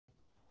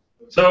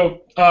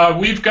So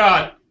we've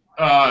got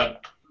a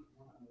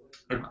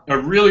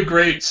really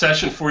great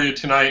session for you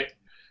tonight.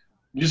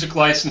 Music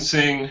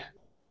licensing,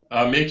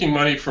 making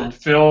money from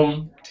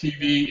film,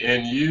 TV,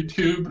 and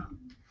YouTube.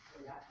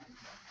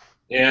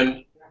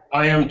 And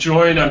I'm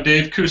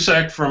Dave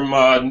Kusek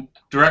from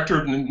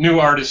Director of the New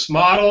Artist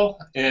Model.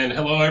 And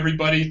hello,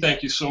 everybody.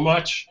 Thank you so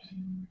much.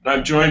 And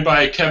I'm joined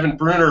by Kevin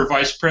Bruner,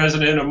 Vice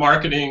President of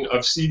Marketing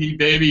of CD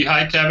Baby.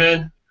 Hi,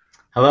 Kevin.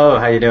 Hello,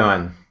 how you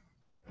doing?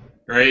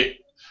 Great.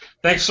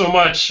 Thanks so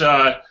much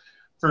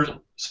for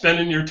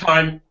spending your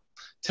time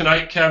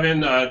tonight,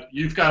 Kevin.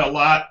 You've got a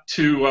lot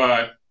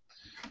to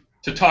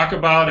talk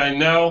about, I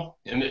know,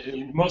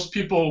 and most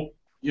people,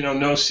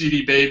 know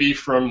CD Baby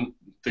from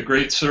the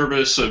great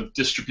service of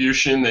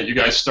distribution that you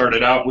guys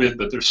started out with,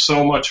 but there's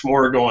so much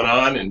more going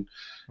on, and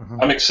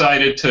I'm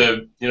excited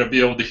to, be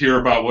able to hear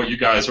about what you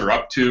guys are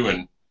up to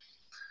and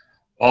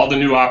all the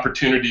new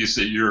opportunities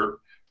that you're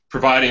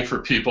providing for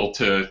people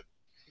to,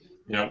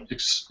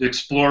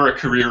 explore a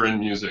career in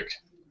music.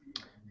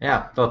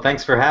 Yeah, well,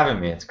 thanks for having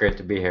me. It's great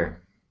to be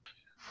here.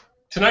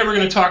 Tonight we're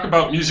going to talk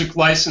about music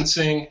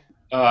licensing.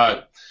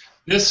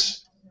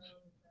 This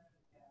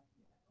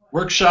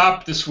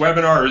workshop, this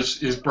webinar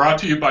is brought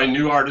to you by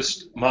New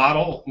Artist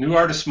Model. New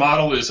Artist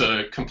Model is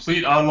a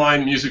complete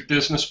online music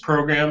business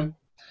program.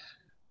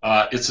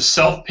 It's a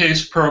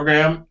self-paced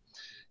program,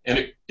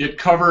 and it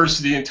covers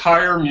the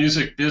entire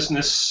music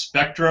business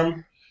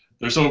spectrum.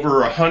 There's over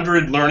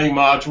 100 learning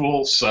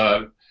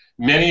modules,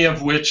 many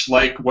of which,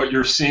 like what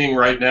you're seeing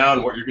right now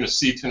and what you're going to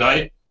see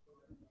tonight.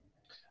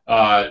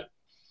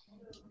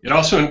 It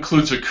also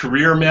includes a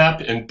career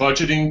map and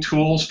budgeting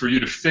tools for you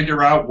to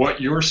figure out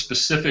what your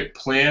specific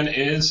plan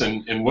is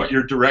and what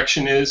your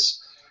direction is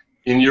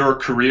in your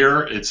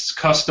career. It's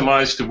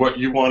customized to what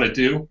you want to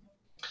do.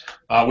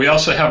 We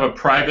also have a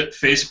private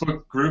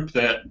Facebook group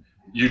that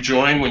you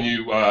join when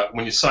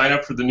you sign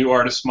up for the New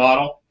Artist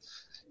Model.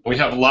 We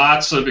have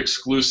lots of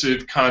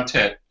exclusive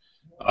content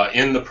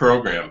in the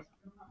program.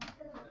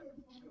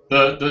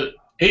 The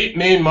 8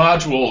 main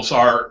modules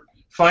are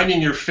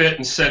finding your fit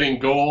and setting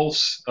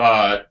goals,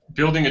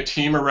 building a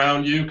team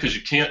around you because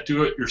you can't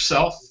do it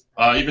yourself.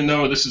 Even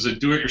though this is a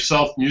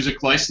do-it-yourself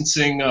music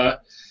licensing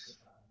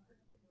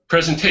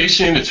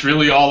presentation, it's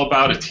really all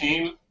about a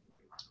team.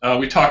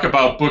 We talk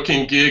about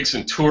booking gigs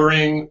and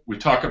touring. We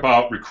talk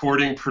about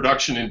recording,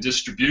 production, and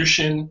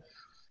distribution.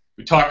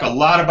 We talk a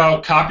lot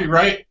about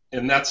copyright,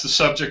 and that's the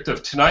subject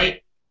of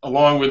tonight,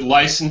 along with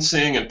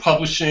licensing and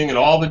publishing and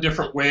all the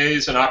different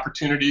ways and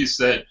opportunities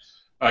that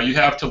you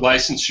have to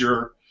license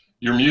your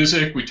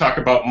music. We talk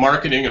about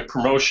marketing and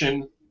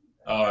promotion,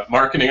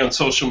 marketing on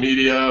social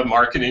media,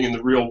 marketing in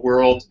the real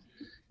world,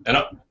 and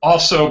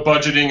also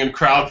budgeting and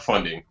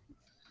crowdfunding.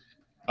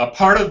 A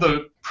part of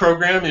the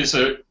program is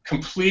a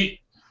complete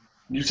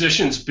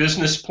musician's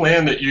business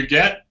plan that you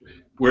get,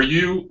 where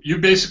you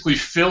basically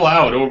fill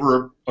out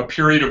over a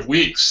period of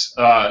weeks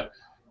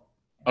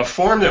a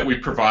form that we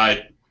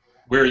provide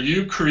where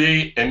you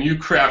create and you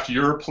craft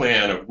your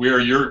plan of where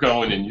you're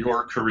going in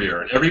your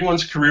career. And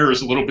everyone's career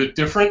is a little bit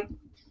different.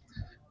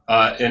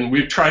 And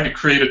we've tried to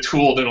create a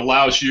tool that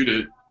allows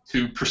you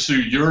to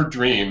pursue your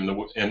dream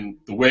and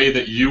the way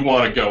that you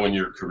want to go in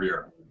your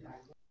career.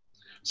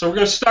 So we're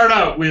going to start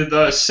out with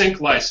sync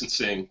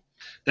licensing.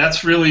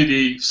 That's really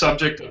the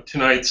subject of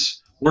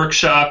tonight's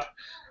workshop.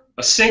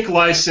 A sync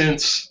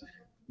license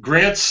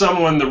grants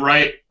someone the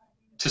right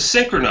to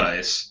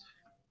synchronize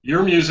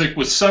your music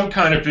with some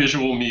kind of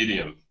visual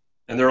medium.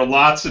 And there are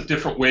lots of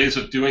different ways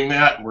of doing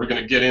that, and we're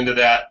going to get into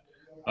that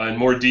in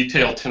more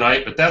detail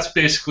tonight, but that's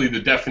basically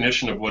the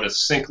definition of what a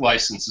sync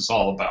license is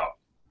all about.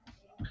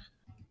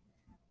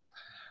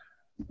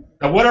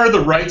 Now, what are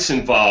the rights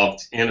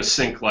involved in a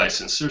sync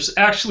license? There's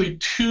actually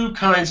 2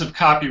 kinds of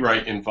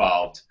copyright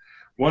involved.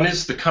 One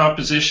is the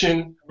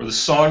composition or the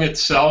song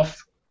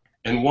itself,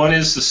 and one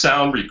is the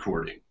sound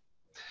recording.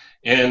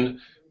 And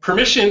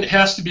permission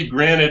has to be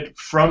granted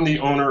from the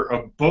owner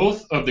of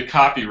both of the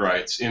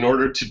copyrights in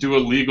order to do a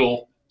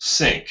legal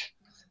sync.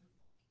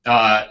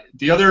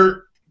 The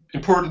other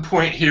important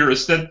point here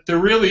is that there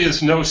really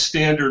is no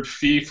standard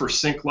fee for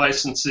sync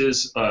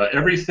licenses.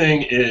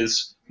 Everything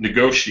is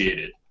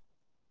negotiated.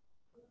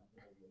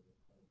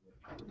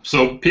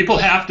 So people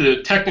have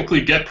to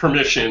technically get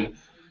permission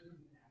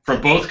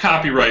from both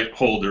copyright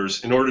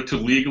holders in order to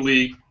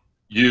legally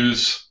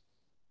use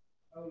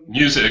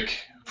music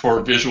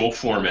for visual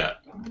format.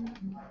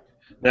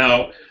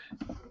 Now,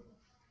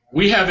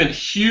 we have a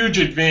huge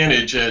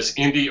advantage as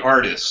indie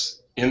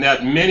artists in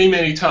that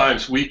many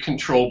times we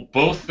control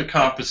both the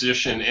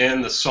composition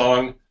and the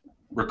song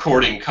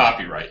recording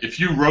copyright. If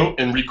you wrote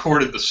and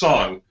recorded the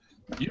song,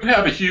 you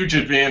have a huge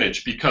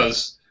advantage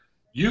because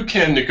you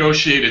can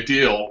negotiate a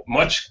deal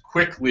more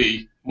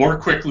quickly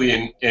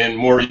and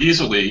more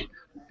easily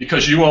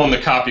because you own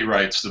the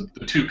copyrights,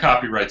 the 2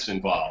 copyrights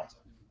involved.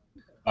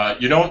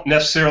 You don't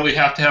necessarily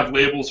have to have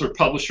labels or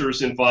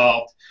publishers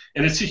involved,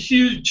 and it's a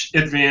huge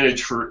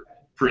advantage for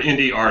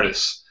indie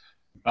artists.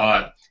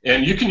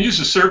 And you can use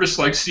a service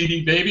like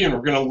CD Baby, and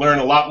we're going to learn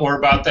a lot more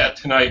about that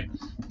tonight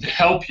to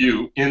help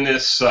you in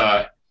this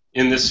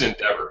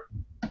endeavor.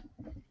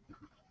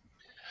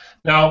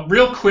 Now,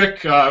 real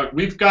quick,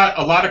 we've got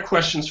a lot of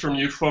questions from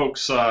you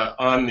folks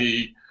on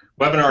the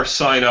webinar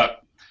sign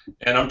up,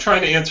 and I'm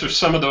trying to answer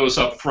some of those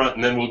up front,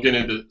 and then we'll get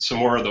into some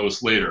more of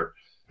those later.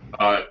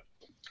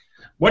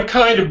 What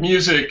kind of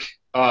music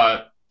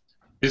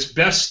is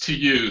best to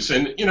use?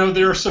 And, you know,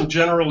 there are some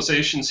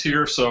generalizations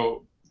here,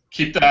 so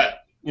keep that,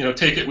 you know,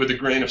 take it with a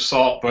grain of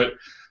salt, but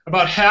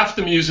about half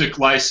the music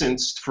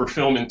licensed for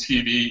film and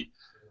TV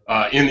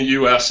in the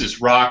U.S. is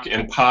rock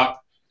and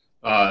pop.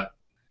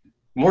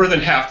 More than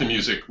half the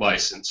music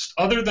licensed.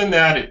 Other than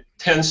that, it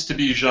tends to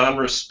be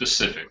genre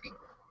specific.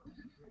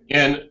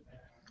 And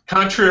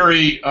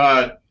contrary,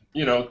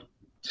 you know,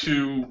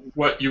 to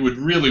what you would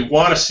really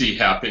want to see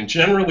happen,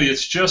 generally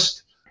it's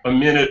just a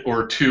minute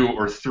or two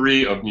or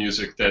three of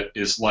music that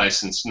is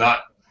licensed,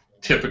 not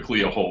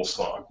typically a whole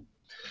song.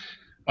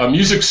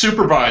 Music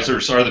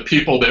supervisors are the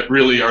people that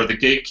really are the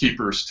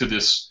gatekeepers to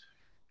this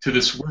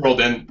world,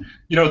 and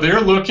you know,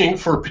 they're looking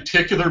for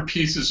particular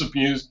pieces of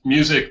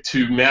music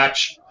to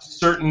match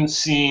certain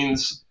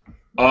scenes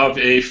of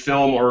a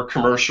film or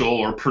commercial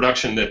or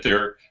production that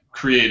they're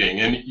creating,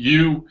 and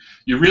you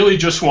really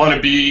just want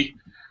to be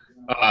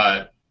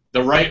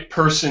the right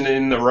person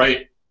in the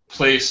right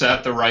place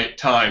at the right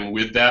time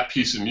with that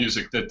piece of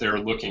music that they're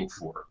looking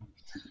for.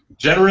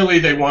 Generally,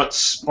 they want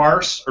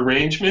sparse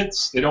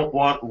arrangements. They don't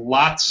want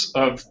lots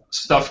of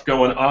stuff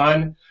going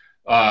on.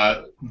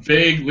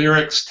 Vague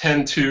lyrics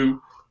tend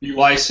to be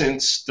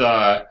licensed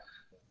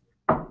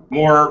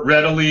more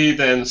readily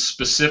than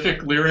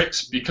specific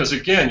lyrics because,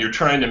 again, you're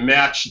trying to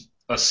match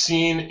a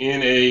scene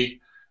in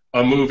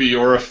a movie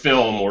or a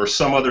film or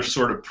some other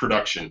sort of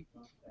production.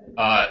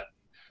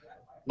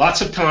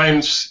 Lots of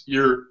times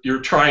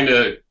you're trying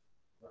to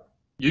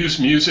use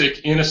music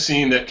in a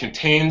scene that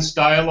contains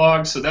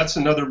dialogue, so that's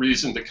another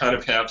reason to kind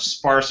of have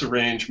sparse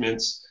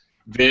arrangements,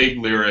 vague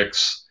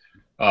lyrics.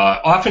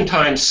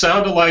 Oftentimes,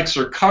 sound-alikes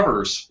or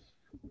covers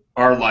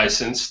are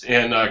licensed,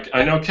 and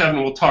I know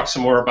Kevin will talk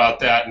some more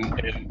about that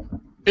and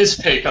his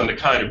take on the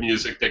kind of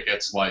music that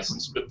gets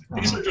licensed. But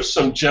these are just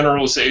some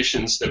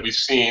generalizations that we've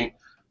seen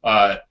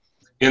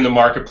in the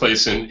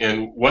marketplace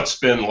and what's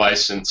been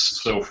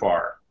licensed so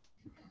far.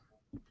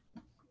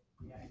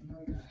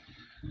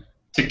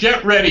 To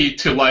get ready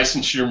to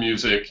license your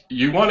music,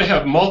 you want to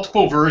have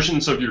multiple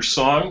versions of your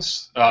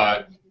songs.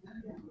 The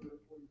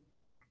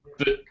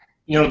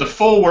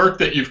full work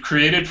that you've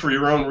created for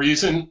your own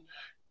reason,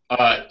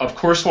 of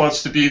course,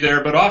 wants to be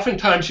there, but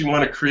oftentimes you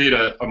want to create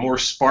a more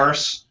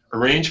sparse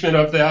arrangement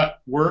of that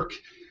work.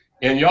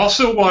 And you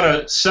also want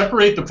to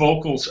separate the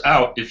vocals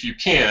out if you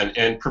can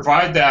and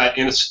provide that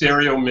in a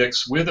stereo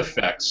mix with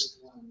effects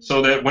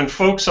so that when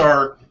folks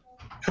are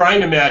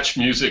trying to match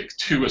music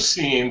to a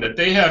scene, that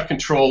they have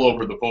control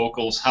over the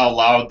vocals, how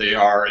loud they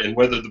are, and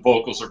whether the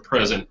vocals are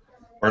present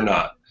or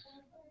not.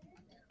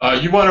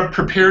 You want to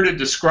prepare to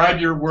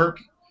describe your work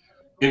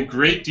in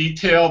great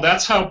detail.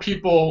 That's how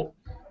people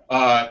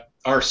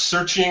are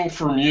searching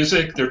for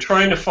music. They're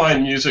trying to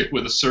find music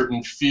with a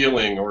certain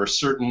feeling or a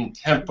certain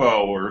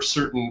tempo or a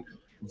certain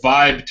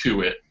vibe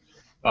to it.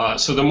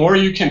 So the more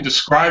you can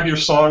describe your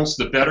songs,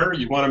 the better.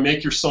 You want to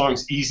make your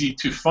songs easy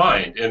to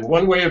find. And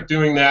one way of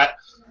doing that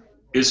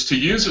is to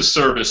use a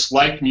service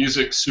like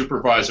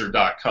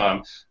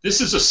musicsupervisor.com.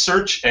 This is a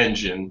search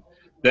engine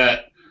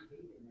that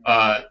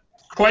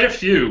quite a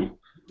few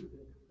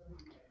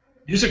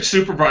music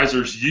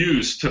supervisors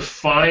use to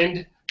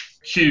find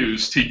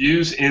cues to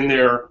use in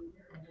their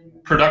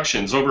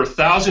productions. Over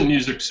 1,000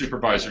 music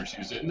supervisors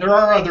use it. And there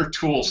are other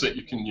tools that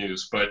you can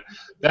use, but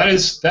that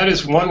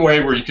is one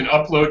way where you can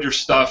upload your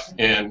stuff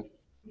and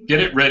get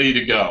it ready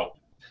to go.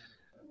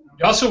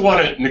 You also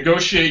want to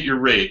negotiate your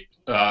rate.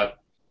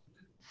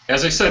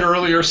 As I said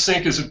earlier,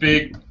 sync is a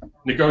big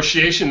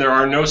negotiation. There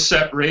are no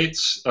set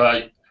rates.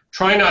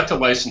 Try not to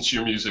license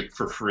your music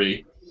for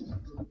free.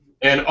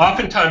 And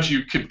oftentimes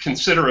you could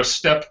consider a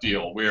step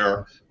deal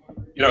where,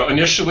 you know,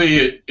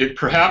 initially it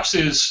perhaps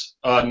is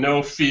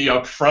no fee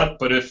up front,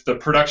 but if the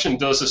production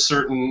does a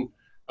certain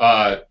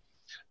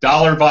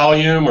dollar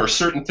volume or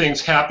certain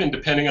things happen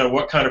depending on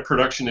what kind of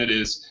production it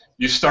is,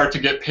 you start to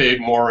get paid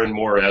more and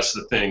more as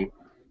the thing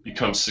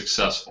becomes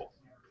successful.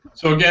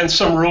 So again,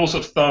 some rules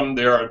of thumb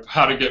there are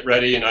how to get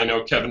ready, and I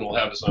know Kevin will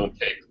have his own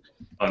take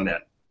on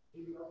that.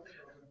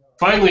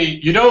 Finally,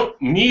 you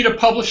don't need a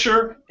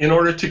publisher in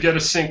order to get a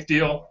sync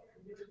deal.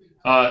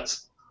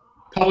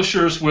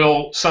 Publishers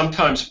will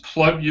sometimes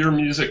plug your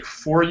music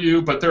for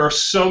you, but there are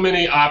so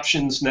many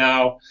options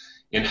now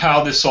in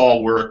how this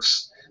all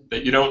works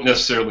that you don't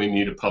necessarily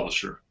need a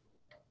publisher.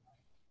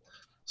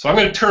 So I'm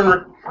going to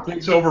turn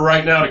things over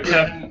right now to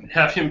Kevin,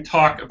 have him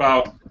talk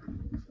about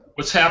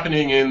what's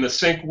happening in the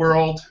sync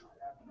world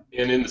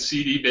and in the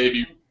CD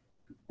Baby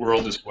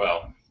world as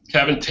well.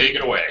 Kevin, take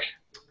it away.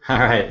 All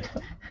right.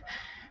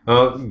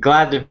 Well,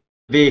 glad to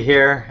be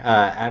here.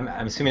 I'm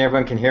assuming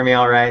everyone can hear me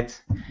all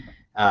right.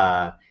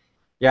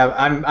 Yeah,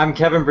 I'm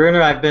Kevin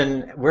Bruner. I've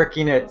been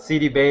working at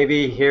CD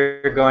Baby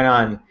here going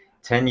on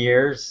 10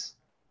 years,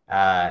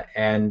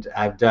 and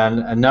I've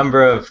done a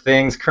number of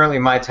things. Currently,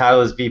 my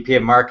title is VP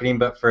of Marketing,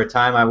 but for a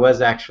time I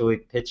was actually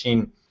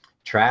pitching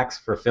tracks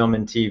for film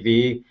and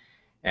TV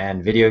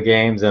and video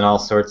games and all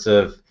sorts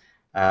of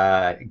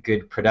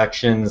good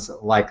productions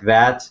like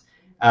that.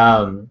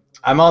 I'm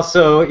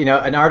also,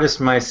 an artist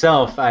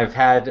myself. I've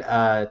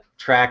had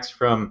tracks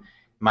from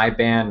my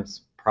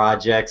band's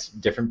projects,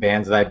 different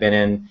bands that I've been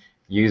in,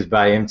 used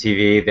by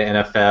MTV, the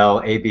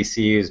NFL, ABC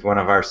used one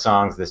of our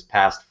songs this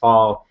past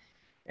fall,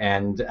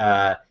 and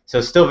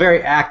so still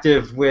very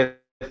active with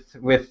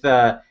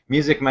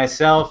music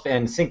myself.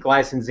 And sync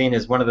licensing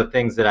is one of the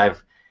things that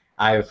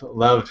I've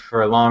loved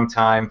for a long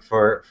time.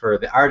 For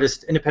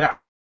the independent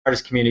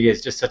artist community,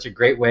 is just such a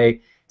great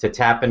way to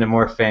tap into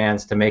more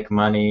fans, to make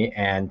money,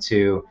 and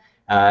to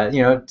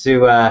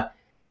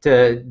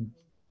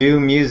do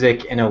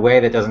music in a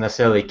way that doesn't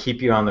necessarily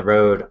keep you on the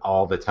road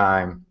all the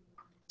time.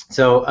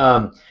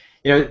 So,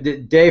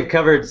 Dave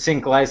covered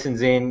sync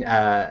licensing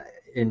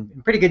in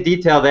pretty good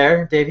detail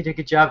there. Dave, you did a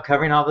good job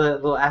covering all the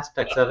little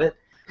aspects of it.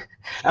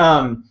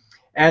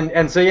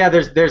 And so yeah,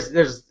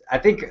 there's I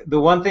think the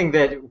one thing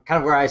that kind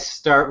of where I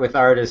start with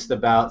artists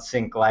about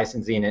sync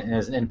licensing and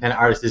as an independent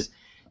artist is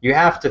you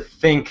have to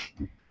think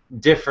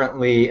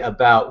differently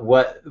about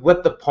what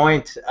the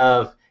point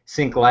of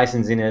sync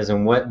licensing is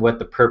and what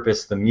the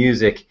purpose the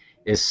music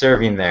is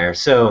serving there.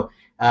 So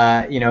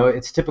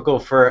it's typical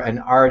for an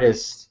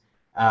artist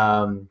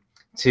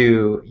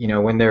to,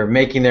 when they're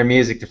making their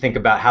music, to think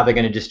about how they're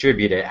going to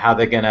distribute it, how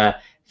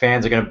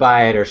fans are going to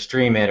buy it or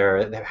stream it,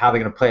 or how they're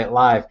going to play it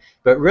live.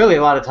 But really,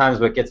 a lot of times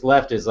what gets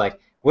left is like,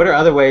 what are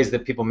other ways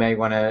that people may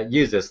want to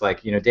use this?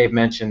 Like, Dave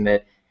mentioned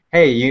that,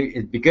 hey,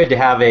 it'd be good to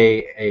have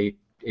a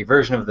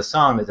version of the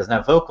song that doesn't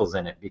have vocals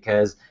in it,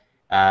 because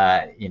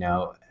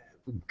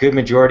good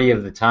majority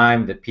of the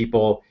time that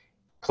people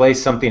play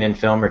something in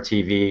film or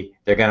TV,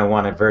 they're going to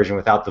want a version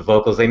without the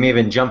vocals. They may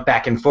even jump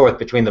back and forth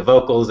between the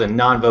vocals and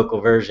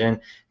non-vocal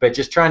version, but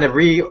just trying to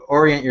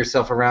reorient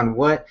yourself around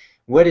what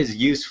is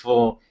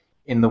useful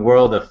in the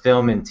world of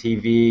film and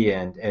TV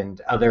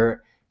and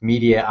other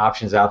media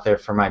options out there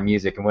for my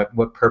music, and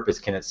what purpose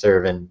can it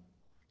serve.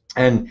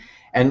 And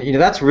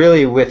that's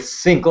really with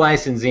sync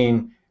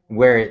licensing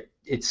where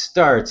it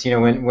starts.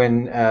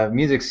 When a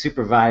music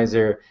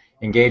supervisor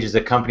engages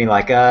a company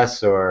like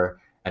us or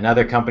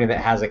another company that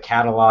has a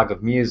catalog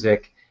of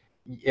music,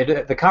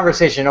 the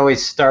conversation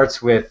always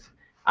starts with,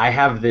 I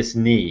have this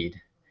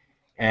need.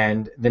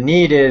 And the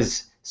need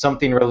is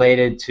something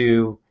related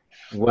to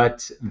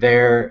what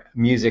their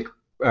music,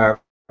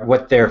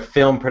 what their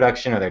film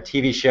production or their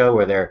TV show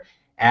or their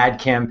ad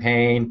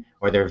campaign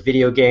or their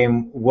video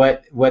game,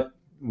 what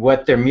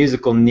their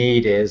musical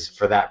need is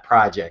for that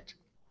project.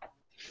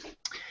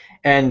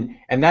 And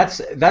that's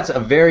a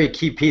very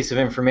key piece of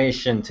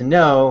information to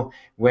know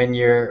when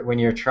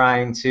you're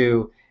trying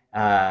to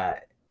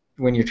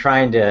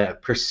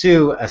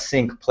pursue a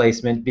sync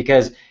placement,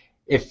 because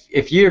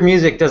if your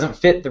music doesn't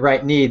fit the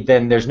right need,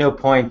 then there's no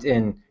point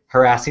in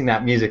harassing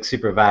that music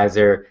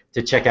supervisor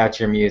to check out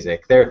your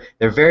music. They're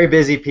very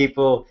busy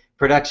people.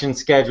 Production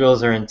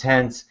schedules are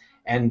intense,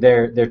 and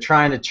they're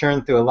trying to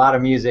churn through a lot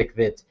of music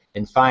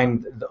and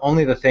find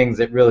only the things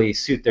that really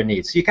suit their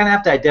needs. So you kind of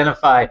have to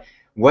identify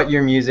what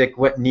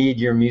need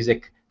your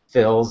music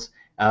fills.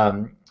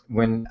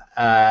 When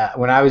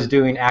I was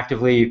doing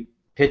actively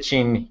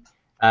pitching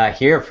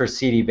here for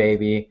CD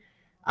Baby,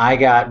 I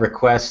got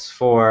requests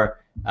for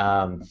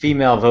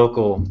female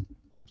vocal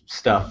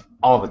stuff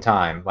all the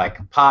time,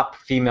 like pop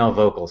female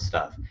vocal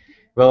stuff.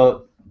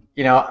 Well,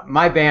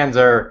 my bands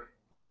are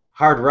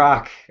hard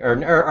rock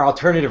or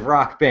alternative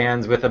rock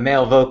bands with a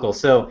male vocal,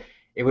 so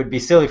it would be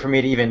silly for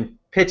me to even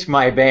pitch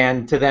my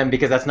band to them,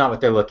 because that's not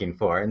what they're looking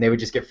for, and they would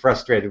just get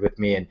frustrated with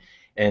me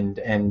and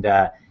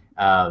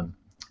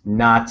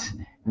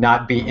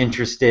not be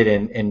interested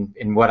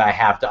in what I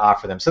have to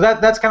offer them. So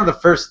that's kind of the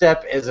first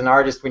step as an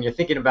artist when you're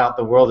thinking about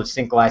the world of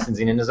sync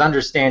licensing, and is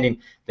understanding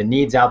the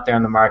needs out there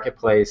in the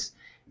marketplace,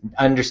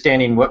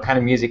 understanding what kind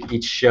of music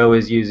each show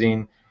is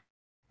using,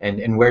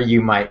 and where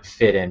you might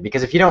fit in.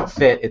 Because if you don't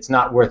fit, it's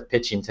not worth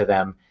pitching to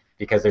them,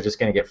 because they're just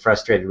going to get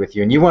frustrated with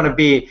you. And you want to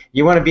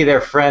be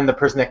their friend, the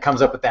person that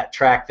comes up with that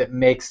track that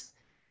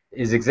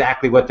is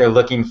exactly what they're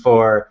looking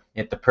for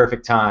at the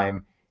perfect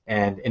time,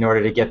 and in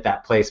order to get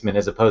that placement,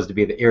 as opposed to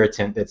be the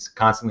irritant that's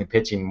constantly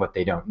pitching what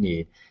they don't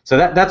need. So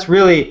that's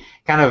really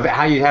kind of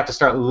how you have to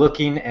start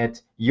looking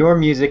at your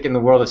music in the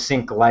world of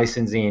sync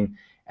licensing,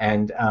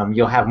 and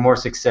you'll have more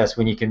success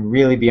when you can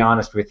really be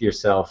honest with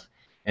yourself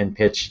and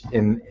pitch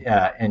and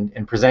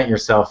present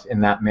yourself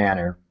in that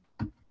manner.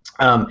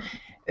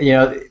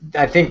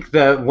 I think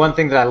the one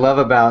thing that I love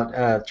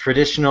about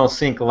traditional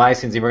sync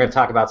licensing, we're going to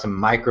talk about some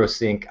micro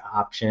sync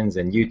options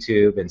and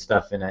YouTube and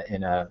stuff in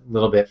a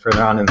little bit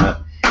further on in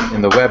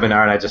the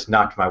webinar, and I just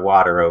knocked my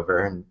water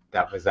over, and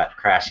that was that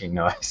crashing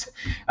noise.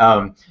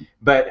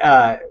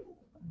 But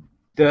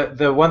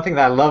the one thing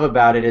that I love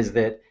about it is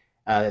that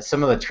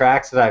some of the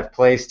tracks that I've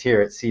placed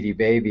here at CD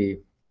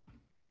Baby,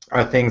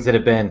 are things that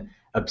have been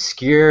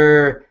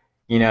obscure,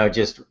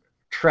 just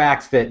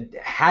tracks that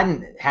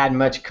hadn't had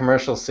much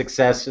commercial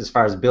success as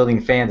far as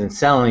building fans and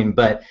selling,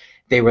 but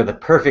they were the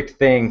perfect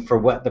thing for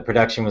what the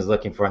production was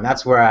looking for. And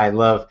that's where I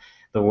love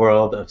the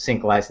world of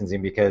sync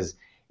licensing, because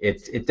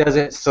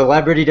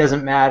celebrity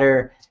doesn't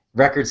matter,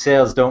 record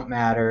sales don't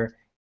matter.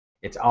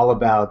 It's all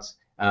about,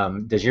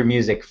 does your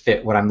music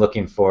fit what I'm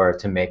looking for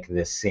to make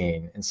this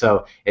scene? And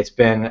so it's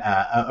been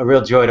a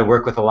real joy to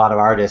work with a lot of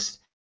artists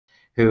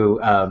who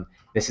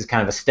this is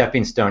kind of a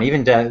stepping stone,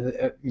 even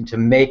to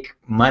make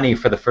money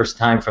for the first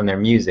time from their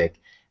music,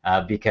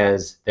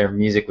 because their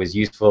music was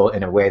useful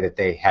in a way that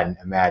they hadn't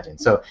imagined.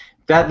 So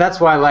that's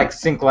why I like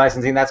sync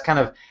licensing. That's kind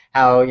of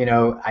how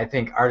I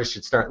think artists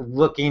should start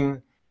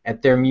looking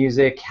at their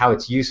music, how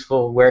it's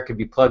useful, where it could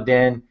be plugged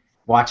in,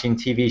 watching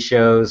TV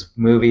shows,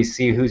 movies,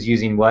 see who's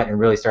using what, and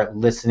really start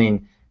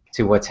listening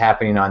to what's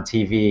happening on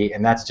TV.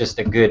 And that's just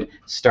a good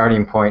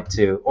starting point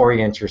to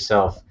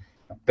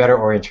better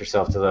orient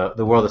yourself to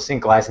the world of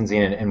sync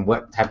licensing and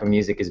what type of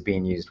music is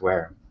being used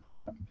where.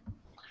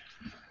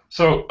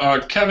 So,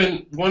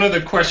 Kevin, one of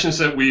the questions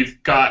that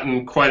we've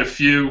gotten quite a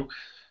few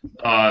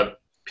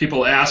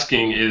people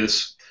asking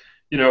is,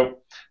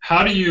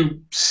 how do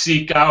you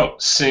seek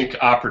out sync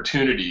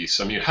opportunities?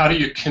 I mean, how do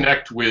you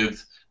connect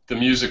with the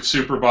music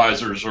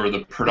supervisors or the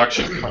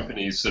production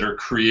companies that are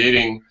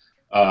creating,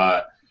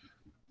 the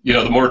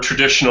more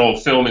traditional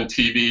film and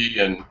TV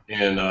and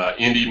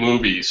indie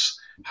movies?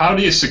 How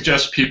do you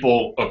suggest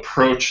people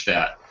approach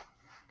that?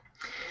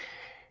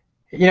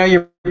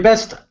 Your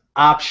best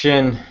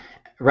option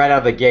right out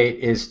of the gate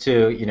is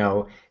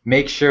to,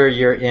 make sure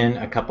you're in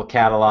a couple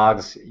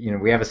catalogs.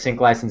 We have a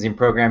sync licensing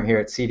program here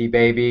at CD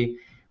Baby.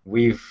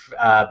 We've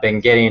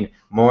been getting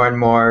more and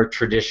more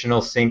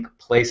traditional sync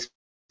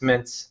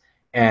placements.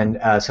 And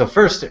so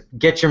first,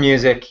 get your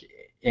music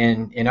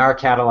in our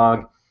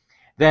catalog.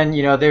 Then,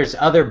 there's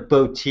other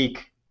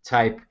boutique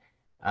type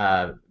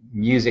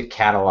music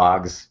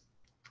catalogs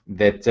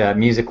that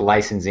music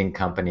licensing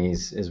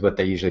companies is what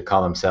they usually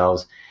call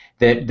themselves,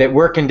 that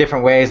work in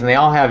different ways, and they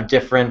all have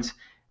different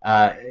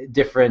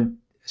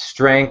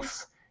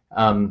strengths.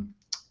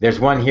 There's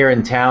one here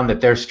in town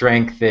that their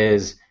strength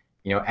is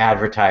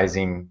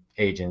advertising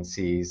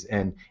agencies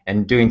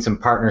and doing some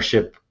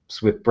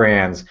partnerships with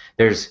brands.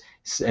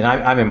 And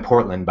I'm in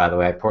Portland, by the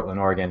way, Portland,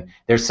 Oregon.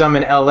 There's some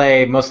in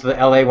LA. Most of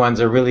the LA ones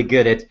are really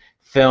good at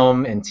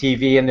film and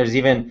TV, and there's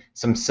even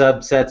some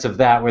subsets of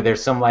that where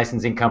there's some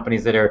licensing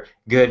companies that are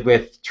good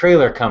with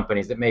trailer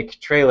companies that make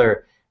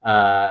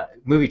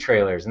movie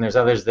trailers, and there's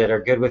others that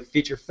are good with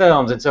feature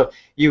films. And so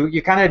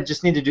you kind of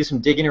just need to do some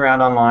digging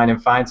around online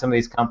and find some of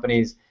these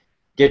companies,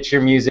 get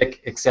your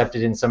music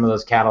accepted in some of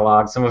those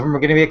catalogs. Some of them are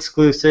going to be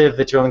exclusive,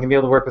 that you're only going to be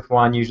able to work with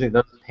one. Usually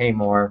those pay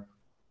more,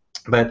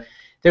 but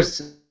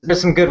there's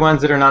some good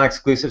ones that are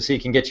non-exclusive, so you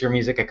can get your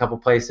music a couple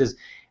places.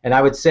 And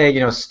I would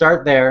say,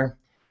 start there.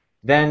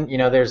 Then,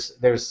 there's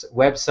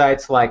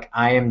websites like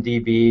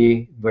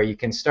IMDb where you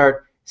can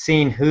start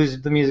seeing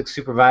who's the music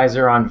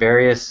supervisor on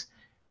various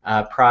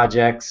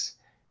projects.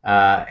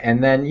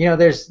 And then,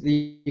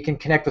 you can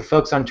connect with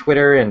folks on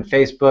Twitter and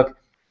Facebook.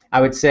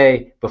 I would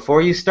say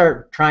before you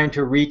start trying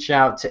to reach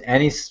out to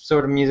any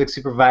sort of music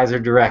supervisor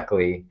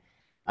directly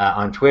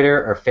on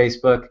Twitter or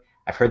Facebook,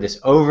 I've heard this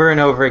over and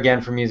over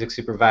again from music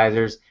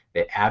supervisors.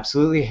 They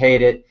absolutely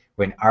hate it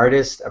when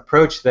artists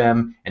approach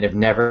them and have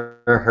never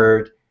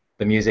heard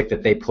the music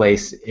that they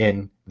place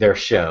in their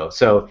show.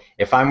 So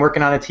if I'm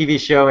working on a TV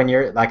show and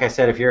you're, like I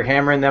said, if you're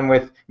hammering them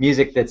with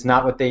music that's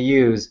not what they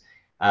use,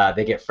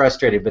 they get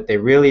frustrated, but they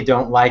really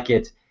don't like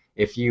it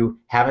if you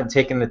haven't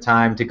taken the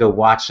time to go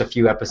watch a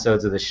few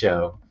episodes of the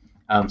show.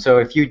 So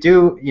if you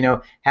do,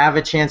 have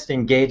a chance to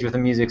engage with a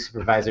music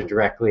supervisor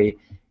directly,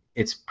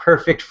 it's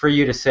perfect for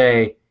you to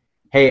say,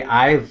 hey,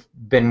 I've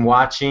been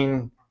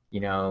watching,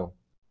 The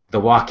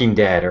Walking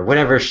Dead or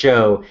whatever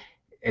show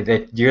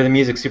that you're the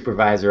music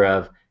supervisor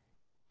of.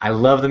 I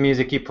love the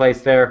music you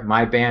place there.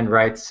 My band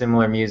writes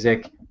similar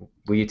music.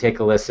 Will you take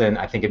a listen?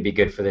 I think it'd be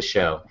good for the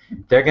show.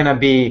 They're going to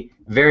be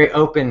very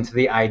open to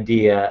the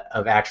idea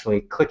of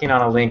actually clicking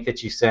on a link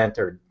that you sent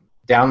or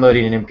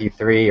downloading an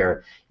MP3,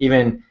 or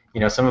even,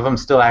 some of them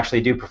still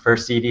actually do prefer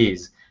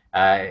CDs.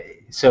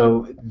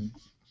 So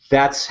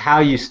that's how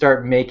you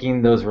start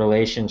making those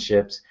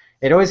relationships.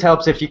 It always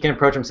helps if you can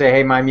approach them and say,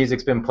 hey, my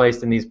music's been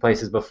placed in these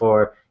places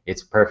before.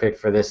 It's perfect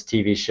for this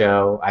TV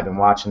show. I've been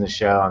watching the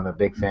show. I'm a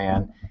big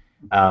fan.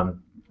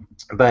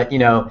 But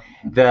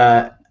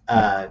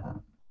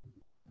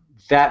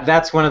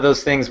that's one of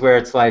those things where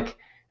it's like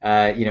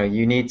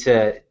you need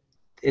to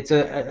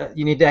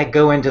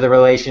go into the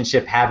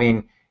relationship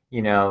having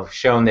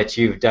shown that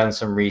you've done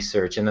some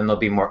research, and then they'll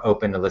be more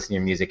open to listen to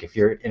your music if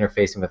you're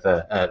interfacing with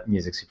a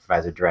music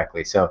supervisor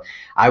directly. So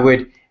I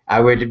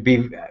would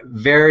be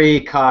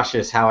very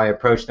cautious how I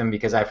approach them,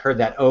 because I've heard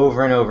that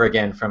over and over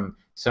again from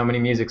so many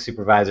music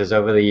supervisors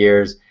over the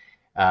years.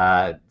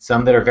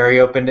 Some that are very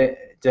open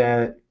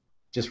to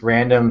just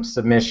random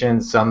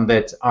submissions, some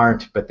that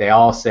aren't, but they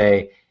all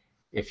say,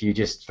 if you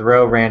just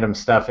throw random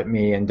stuff at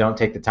me and don't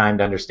take the time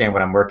to understand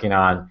what I'm working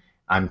on,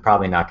 I'm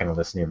probably not going to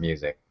listen to your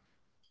music.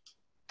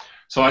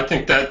 So I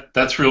think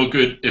that's real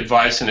good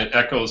advice, and it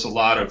echoes a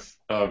lot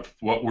of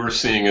what we're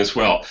seeing as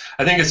well.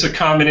 I think it's a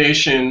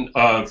combination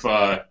of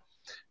a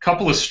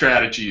couple of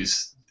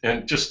strategies,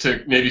 and just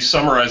to maybe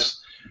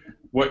summarize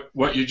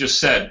what you just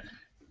said.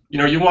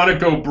 You want to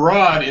go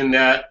broad in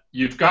that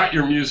you've got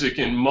your music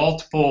in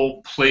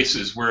multiple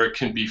places where it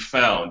can be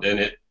found,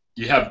 and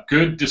you have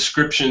good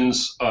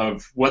descriptions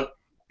of what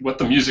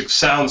the music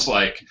sounds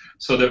like,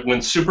 so that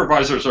when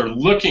supervisors are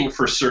looking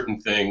for certain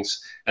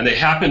things and they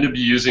happen to be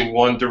using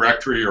one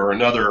directory or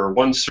another, or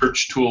one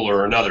search tool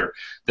or another,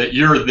 that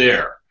you're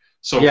there.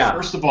 So yeah.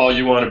 First of all,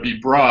 you want to be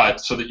broad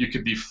so that you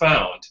can be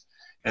found,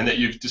 and that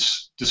you've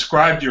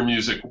described your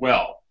music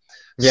well.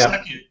 Yeah.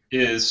 Second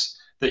is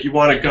that you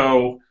want to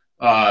go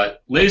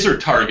laser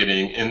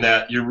targeting, in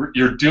that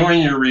you're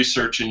doing your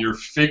research and you're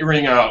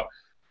figuring out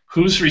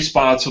who's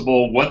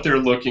responsible, what they're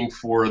looking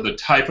for, the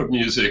type of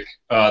music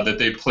that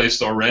they've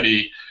placed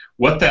already,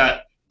 what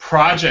that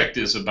project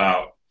is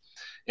about,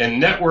 and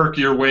network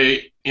your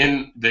way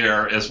in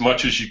there as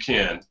much as you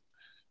can.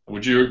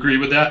 Would you agree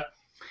with that?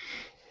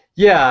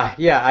 Yeah,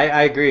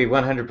 I agree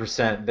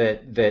 100%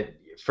 that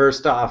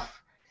first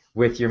off,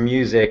 with your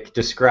music,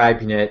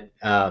 describing it,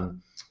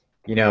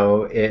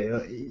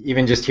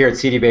 even just here at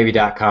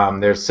cdbaby.com,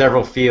 there's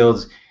several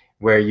fields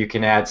where you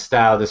can add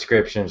style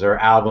descriptions or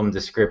album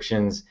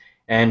descriptions,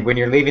 and when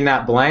you're leaving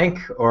that blank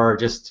or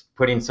just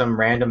putting some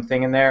random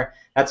thing in there,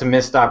 that's a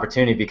missed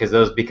opportunity, because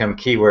those become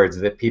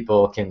keywords that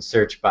people can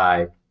search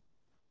by.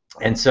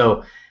 And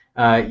so,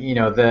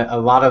 a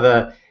lot of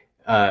the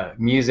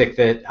music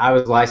that I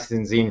was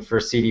licensing for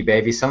CD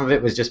Baby, some of it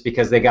was just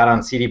because they got on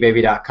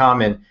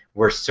cdbaby.com and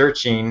were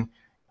searching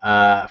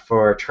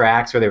for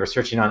tracks, or they were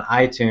searching on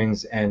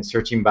iTunes and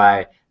searching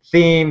by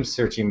themes,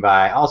 searching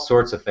by all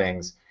sorts of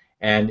things.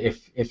 And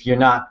if you're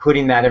not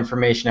putting that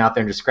information out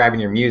there and describing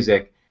your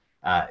music,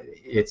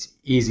 it's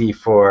easy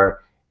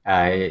for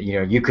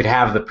you could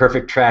have the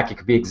perfect track, it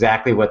could be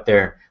exactly what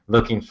they're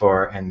looking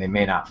for, and they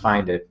may not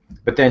find it.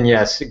 But then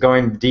yes,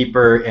 going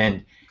deeper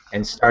and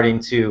starting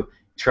to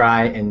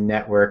try and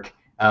network.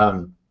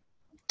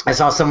 I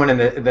saw someone in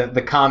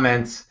the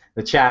comments,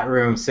 the chat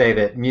room, say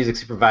that music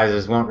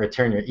supervisors won't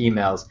return your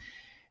emails.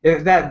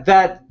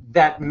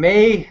 That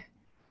may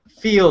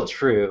feel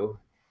true,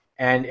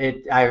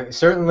 and I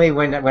certainly,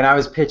 when I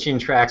was pitching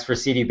tracks for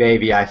CD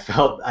Baby, I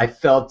felt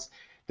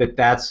that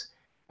that's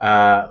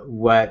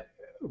what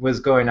was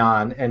going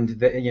on, and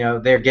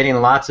they're getting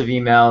lots of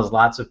emails,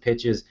 lots of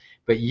pitches,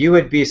 but you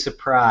would be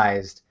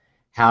surprised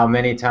how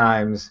many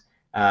times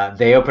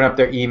they open up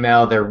their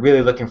email, they're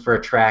really looking for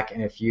a track,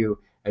 and if you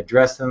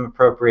address them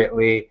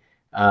appropriately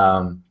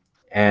and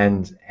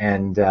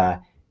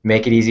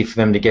make it easy for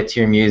them to get to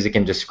your music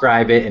and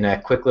describe it in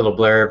a quick little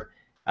blurb,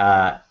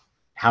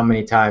 how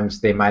many times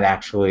they might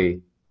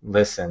actually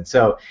listen.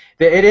 So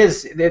it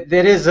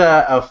is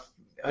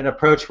an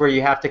approach where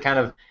you have to kind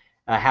of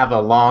have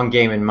a long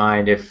game in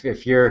mind.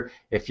 If you're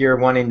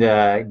wanting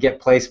to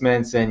get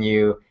placements and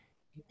you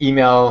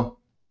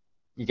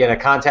get a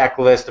contact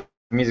list of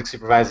music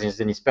supervisors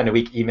and you spend a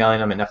week emailing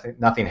them and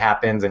nothing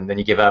happens, and then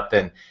you give up,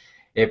 then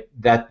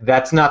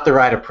that's not the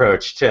right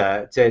approach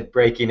to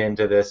breaking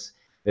into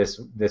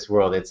this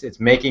world. It's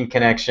making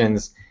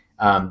connections,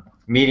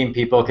 meeting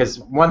people, because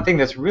one thing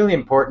that's really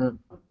important,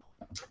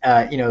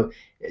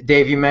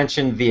 Dave, you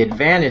mentioned the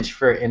advantage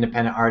for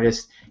independent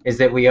artists is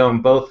that we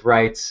own both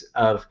rights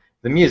of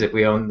the music.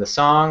 We own the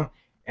song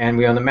and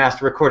we own the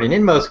master recording.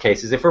 In most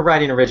cases, if we're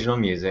writing original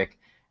music,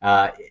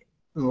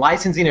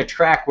 licensing a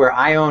track where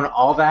I own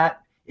all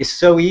that is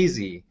so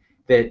easy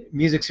that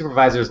music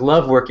supervisors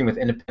love working with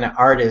independent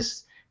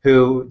artists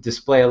who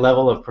display a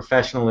level of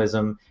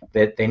professionalism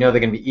that they know they're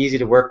going to be easy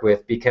to work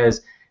with,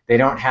 because they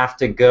don't have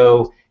to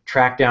go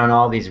track down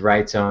all these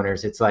rights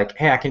owners. It's like,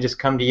 hey, I can just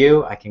come to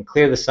you, I can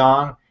clear the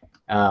song,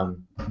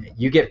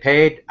 you get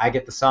paid, I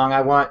get the song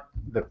I want,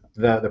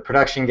 the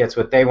production gets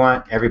what they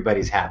want,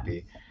 everybody's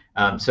happy.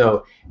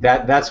 So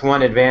that's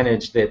one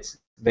advantage that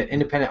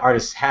independent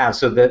artists have.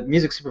 So the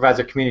music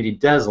supervisor community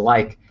does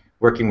like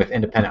working with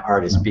independent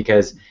artists,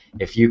 because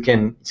if you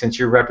can, since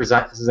you're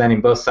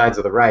representing both sides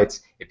of the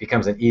rights, it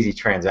becomes an easy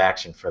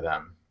transaction for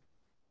them.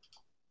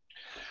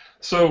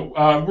 So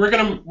we're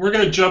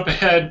gonna jump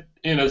ahead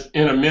in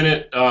a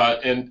minute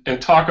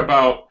and talk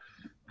about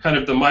kind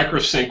of the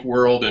microsync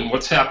world and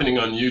what's happening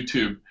on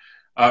YouTube.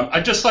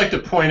 I'd just like to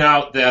point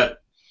out that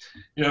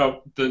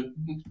the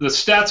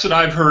stats that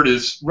I've heard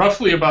is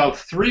roughly about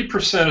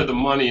 3% of the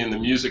money in the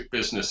music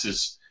business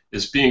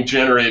is being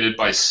generated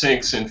by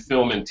syncs in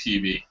film and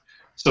TV.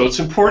 So it's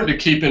important to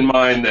keep in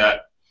mind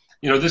that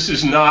this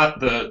is not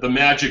the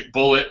magic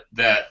bullet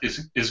that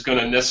is going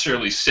to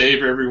necessarily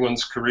save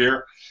everyone's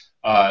career.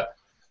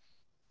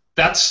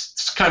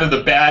 That's kind of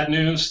the bad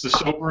news, the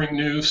sobering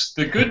news.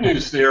 The good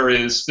news there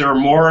is there are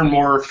more and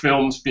more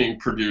films being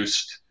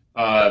produced.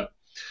 A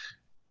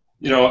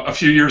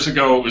few years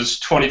ago it was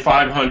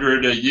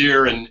 2,500 a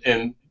year,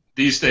 and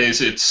these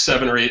days it's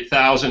 7,000 or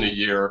 8,000 a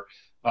year.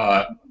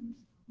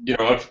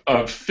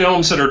 of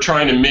films that are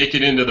trying to make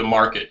it into the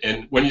market.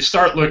 And when you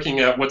start looking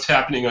at what's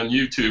happening on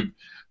YouTube,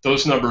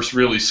 those numbers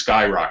really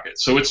skyrocket.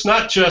 So it's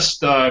not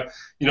just the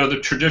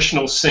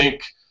traditional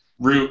sync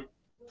route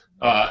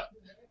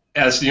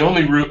as the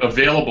only route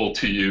available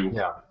to you.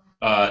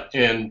 Yeah.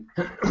 And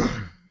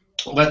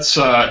let's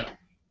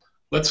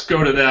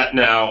go to that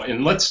now,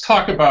 and let's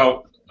talk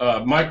about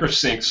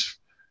microsyncs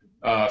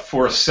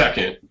for a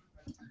second.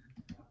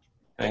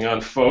 Hang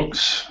on,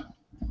 folks.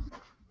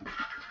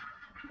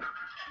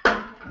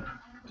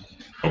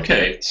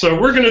 Okay, so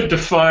we're going to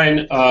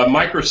define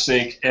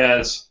microsync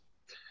as,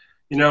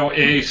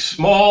 a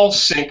small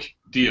sync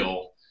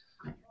deal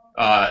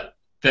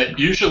that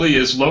usually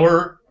is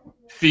lower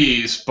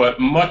fees but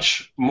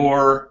much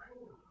more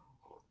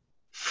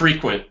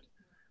frequent.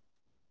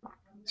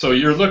 So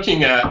you're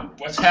looking at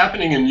what's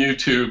happening in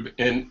YouTube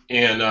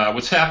and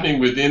what's happening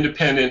with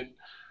independent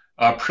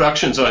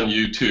productions on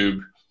YouTube,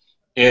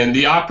 and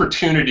the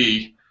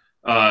opportunity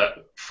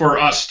for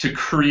us to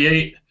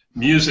create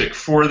music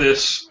for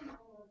this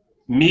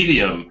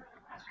medium.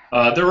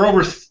 There are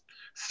over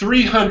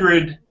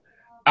 300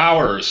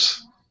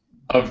 hours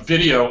of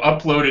video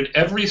uploaded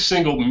every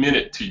single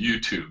minute to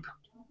YouTube.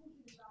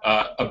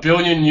 1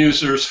 billion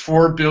users,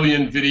 4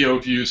 billion video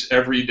views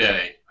every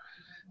day.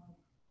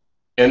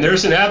 And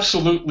there's an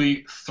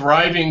absolutely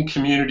thriving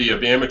community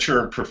of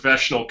amateur and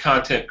professional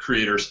content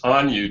creators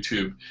on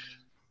YouTube.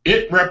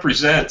 It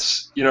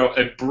represents,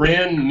 a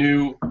brand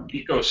new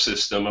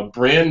ecosystem, a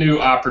brand new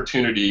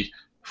opportunity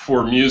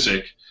for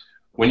music.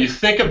 When you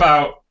think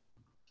about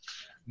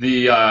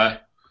the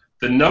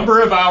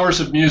number of hours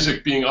of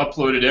music being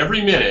uploaded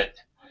every minute,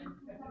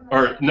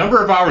 or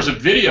number of hours of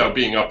video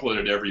being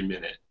uploaded every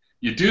minute,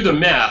 you do the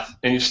math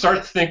and you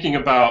start thinking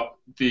about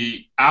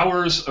the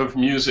hours of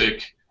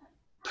music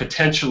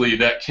potentially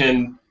that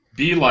can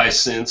be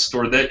licensed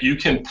or that you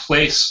can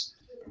place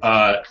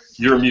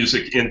your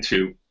music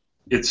into.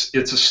 It's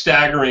a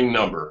staggering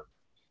number.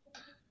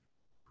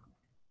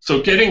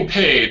 So getting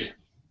paid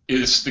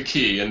is the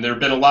key, and there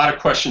have been a lot of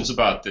questions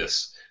about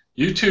this.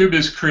 YouTube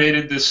has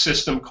created this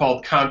system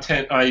called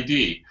Content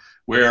ID,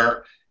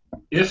 where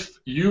if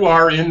you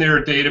are in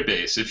their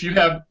database, if you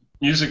have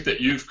music that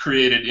you've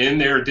created in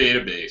their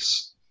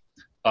database,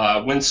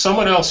 when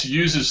someone else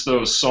uses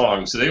those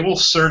songs, they will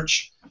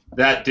search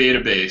that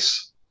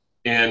database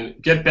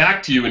and get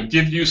back to you and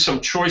give you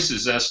some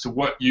choices as to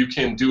what you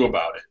can do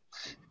about it.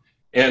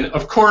 And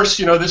of course,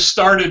 this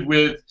started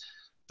with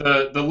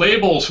the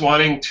labels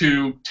wanting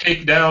to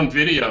take down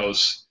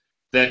videos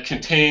that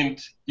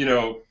contained,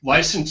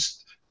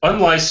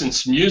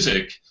 unlicensed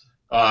music,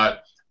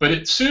 but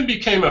it soon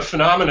became a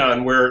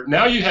phenomenon where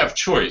now you have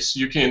choice.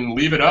 You can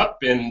leave it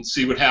up and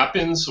see what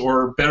happens,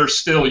 or better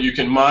still, you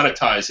can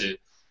monetize it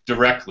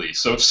directly.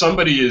 So if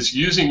somebody is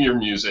using your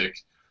music,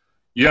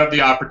 you have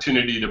the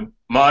opportunity to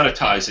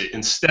monetize it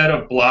instead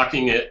of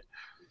blocking it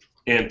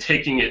and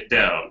taking it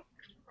down.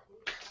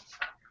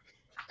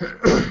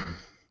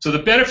 So the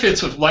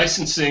benefits of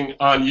licensing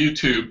on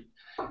YouTube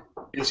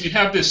is you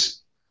have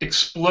this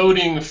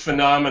exploding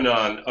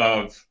phenomenon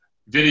of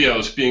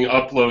videos being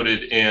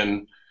uploaded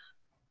and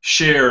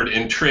shared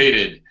and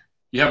traded.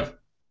 You have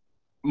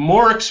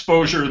more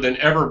exposure than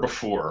ever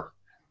before.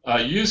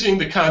 Using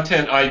the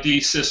Content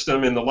ID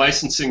system and the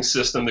licensing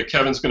system that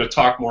Kevin's going to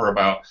talk more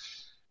about,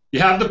 you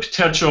have the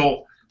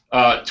potential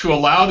to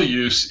allow the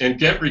use and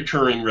get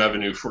recurring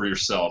revenue for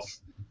yourself.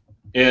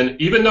 And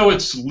even though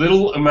it's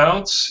little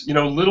amounts,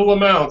 little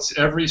amounts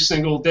every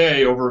single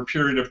day over a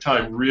period of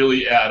time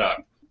really add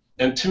up.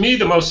 And to me,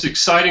 the most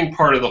exciting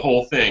part of the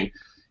whole thing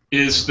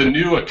is the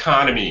new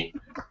economy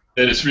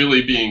that is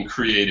really being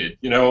created.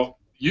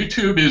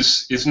 YouTube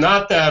is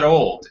not that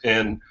old,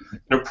 and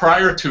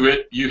prior to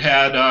it, you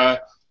had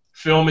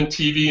film and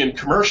TV and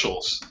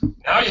commercials.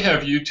 Now you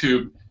have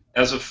YouTube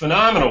as a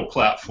phenomenal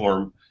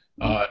platform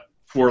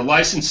for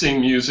licensing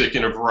music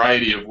in a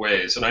variety of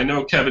ways. And I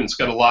know Kevin's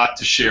got a lot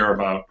to share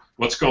about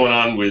what's going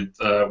on with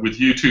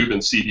YouTube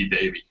and CD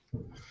Baby.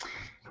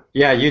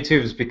 Yeah,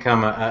 YouTube's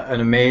become an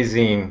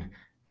amazing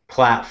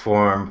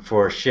platform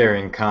for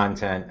sharing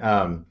content.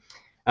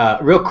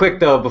 Real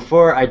quick though,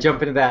 before I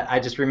jump into that, I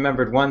just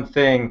remembered one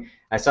thing.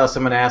 I saw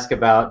someone ask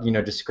about,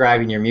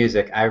 describing your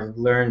music. I've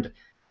learned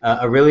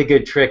a really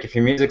good trick. If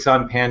your music's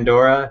on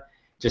Pandora,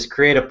 just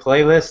create a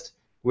playlist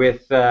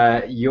with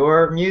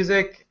your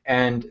music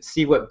and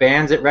see what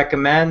bands it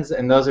recommends,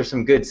 and those are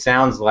some good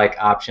sounds-like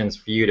options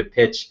for you to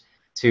pitch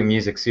to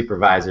music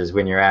supervisors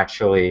when you're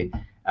actually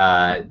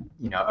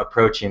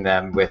approaching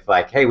them with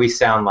like, hey, we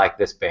sound like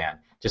this band.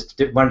 Just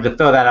wanted to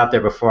throw that out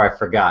there before I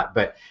forgot.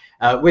 But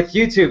with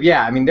YouTube,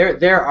 yeah, I mean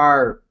there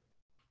are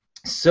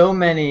so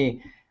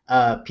many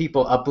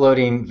people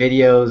uploading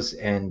videos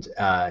and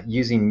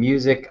using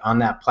music on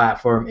that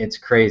platform. It's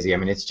crazy. I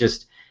mean, it's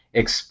just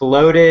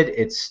exploded.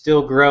 It's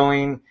still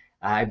growing.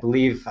 I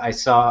believe I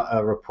saw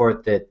a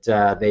report that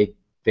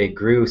they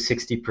grew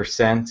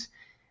 60%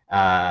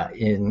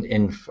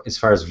 in as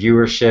far as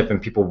viewership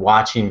and people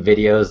watching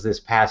videos this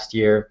past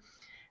year,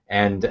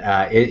 and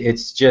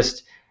it's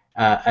just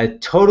a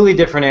totally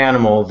different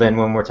animal than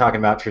when we're talking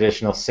about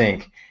traditional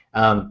sync.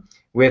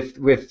 With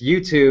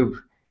YouTube,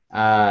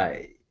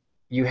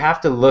 you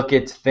have to look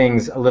at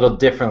things a little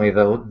differently.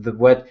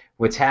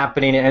 What's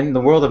happening in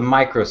the world of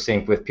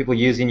microsync, with people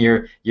using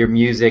your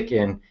music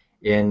in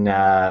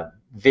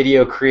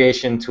video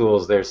creation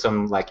tools. There's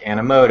some like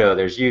Animoto,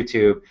 there's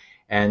YouTube,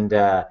 and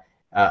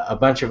a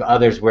bunch of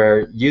others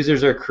where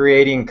users are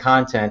creating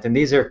content, and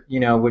these are,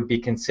 would be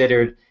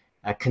considered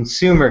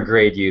consumer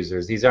grade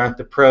users. These aren't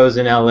the pros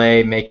in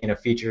LA making a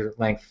feature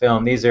length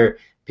film. These are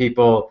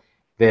people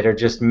that are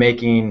just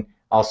making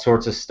all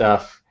sorts of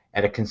stuff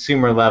at a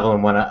consumer level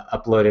and want to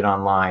upload it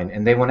online,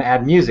 and they want to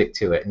add music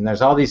to it. And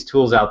there's all these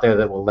tools out there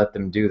that will let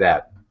them do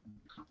that.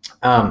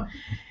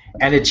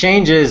 And it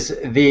changes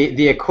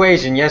the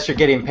equation. Yes, you're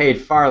getting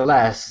paid far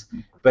less,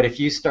 but if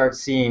you start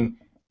seeing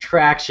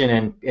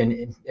traction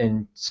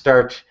and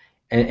start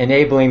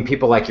enabling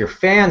people like your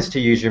fans to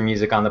use your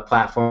music on the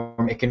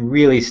platform, it can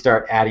really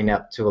start adding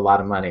up to a lot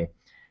of money.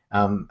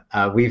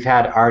 We've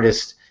had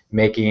artists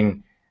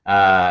making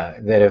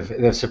that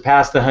have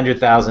surpassed the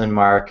 100,000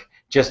 mark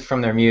just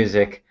from their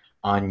music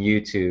on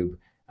YouTube.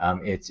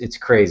 It's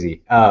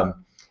crazy.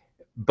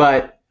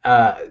 But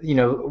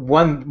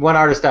one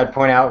artist I'd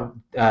point out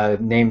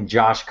named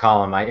Josh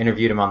Collum. I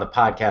interviewed him on the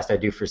podcast I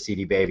do for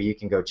CD Baby. You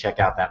can go check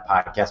out that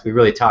podcast. We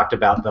really talked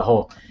about the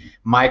whole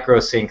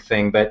microsync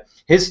thing, but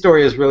his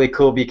story is really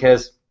cool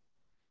because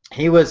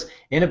he was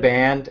in a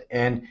band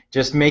and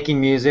just making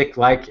music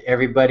like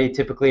everybody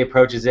typically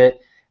approaches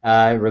it,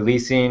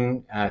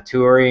 releasing,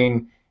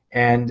 touring,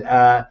 and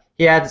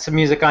he had some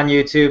music on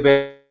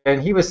YouTube,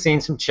 and he was seeing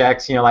some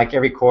checks, like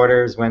every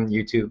quarter is when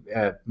YouTube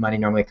money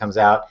normally comes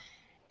out.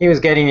 He was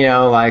getting,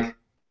 like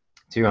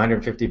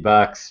 $250,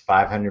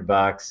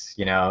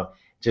 $500,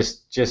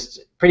 just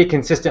pretty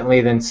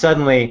consistently. Then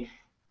suddenly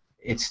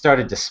it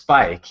started to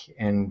spike,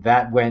 and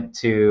that went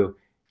to,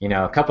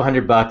 a couple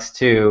 $100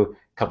 to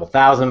a couple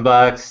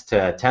 $1,000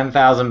 to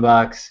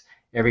 $10,000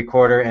 every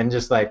quarter, and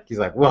just like he's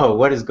like, whoa,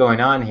 what is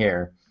going on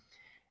here?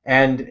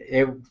 And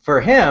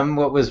for him,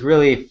 what was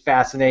really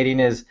fascinating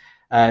is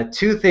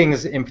two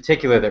things in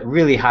particular that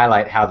really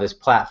highlight how this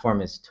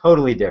platform is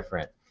totally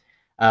different.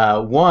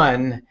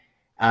 One,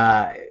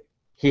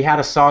 he had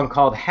a song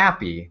called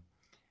Happy,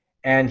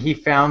 and he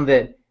found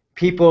that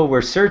people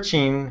were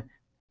searching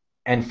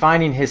and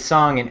finding his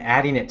song and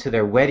adding it to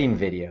their wedding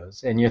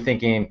videos. And you're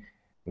thinking,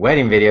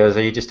 wedding videos?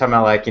 Are you just talking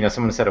about like,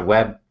 someone set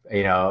a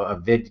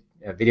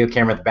video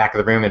camera at the back of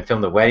the room and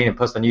filmed a wedding and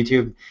post on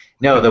YouTube?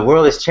 No, the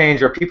world has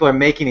changed where people are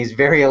making these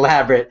very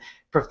elaborate,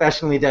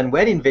 professionally done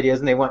wedding videos,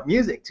 and they want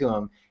music to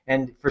them.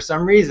 And for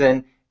some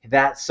reason,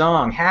 that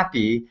song,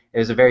 Happy,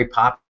 is a very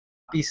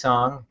poppy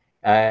song.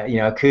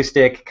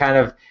 Acoustic kind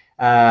of,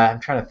 I'm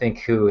trying to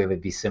think who it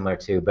would be similar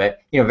to, but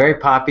very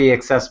poppy,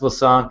 accessible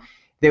song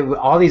that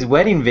all these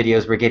wedding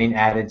videos were getting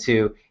added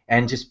to,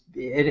 and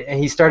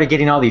he started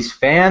getting all these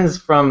fans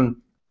from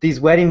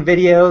these wedding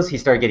videos. He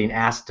started getting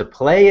asked to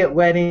play at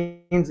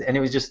weddings, and it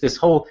was just this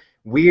whole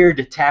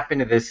weird tap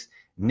into this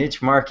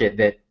niche market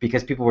that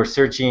because people were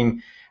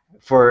searching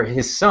for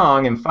his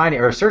song and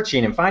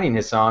finding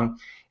his song,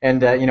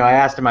 and I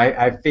asked him,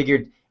 I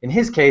figured in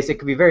his case, it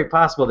could be very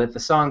possible that the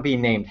song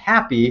being named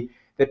Happy,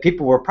 that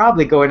people were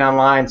probably going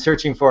online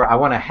searching for, I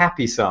want a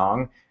happy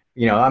song.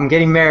 I'm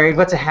getting married,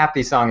 what's a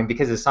happy song? And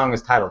because his song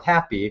was titled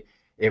Happy,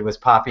 it was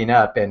popping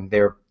up, and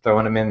they were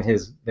throwing him in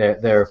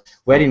their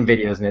wedding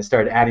videos, and it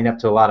started adding up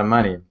to a lot of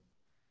money.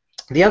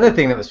 The other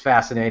thing that was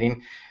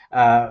fascinating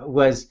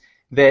was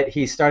that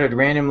he started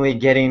randomly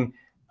getting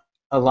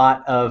a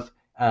lot of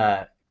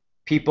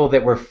people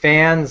that were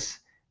fans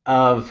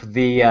of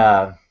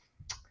the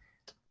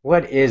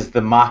what is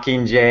the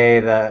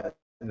Mockingjay?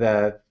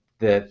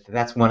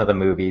 That's one of the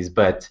movies,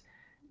 but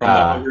from the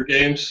Hunger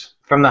Games.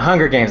 From the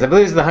Hunger Games, I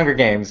believe it's the Hunger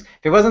Games. If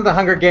it wasn't the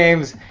Hunger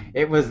Games,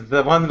 it was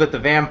the one with the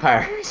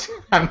vampires.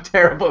 I'm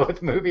terrible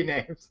with movie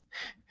names,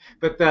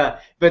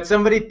 but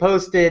somebody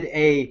posted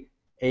a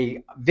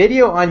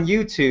video on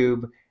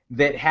YouTube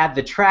that had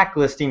the track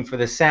listing for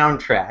the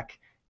soundtrack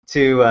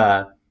to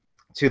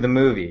the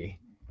movie,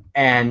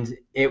 and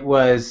it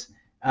was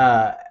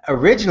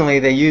originally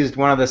they used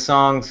one of the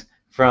songs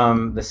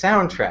from the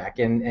soundtrack,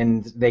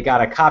 and they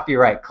got a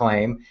copyright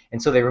claim,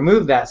 and so they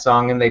removed that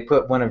song and they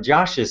put one of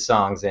Josh's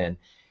songs in.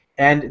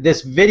 And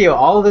this video,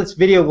 all this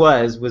video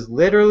was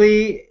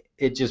literally,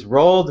 it just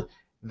rolled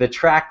the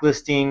track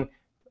listing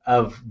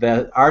of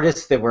the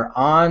artists that were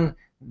on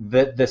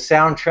the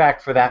soundtrack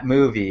for that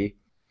movie,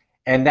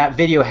 and that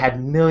video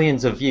had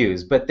millions of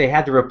views, but they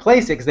had to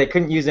replace it because they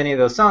couldn't use any of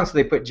those songs, so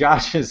they put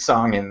Josh's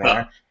song in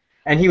there.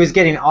 And he was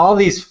getting all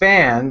these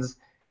fans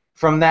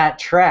from that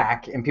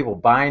track and people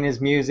buying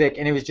his music,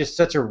 and it was just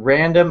such a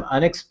random,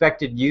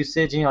 unexpected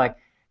usage, and you're like,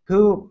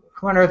 who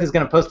on earth is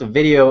going to post a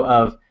video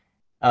of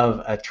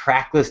a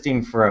track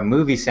listing for a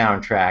movie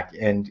soundtrack,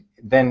 and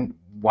then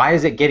why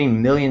is it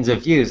getting millions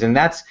of views? And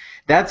that's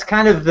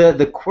kind of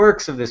the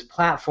quirks of this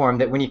platform,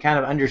 that when you kind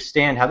of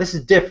understand how this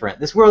is different,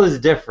 this world is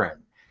different,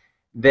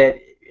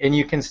 and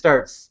you can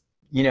start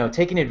you know,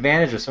 taking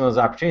advantage of some of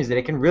those opportunities, that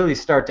it can really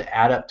start to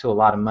add up to a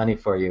lot of money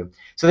for you.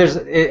 So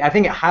I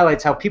think it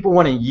highlights how people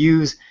want to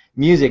use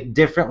music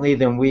differently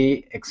than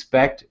we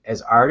expect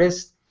as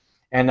artists.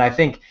 And I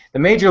think the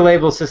major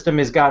label system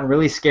has gotten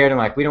really scared and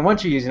like, we don't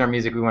want you using our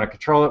music, we want to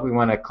control it, we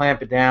want to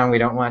clamp it down, we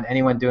don't want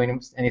anyone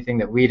doing anything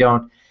that we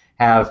don't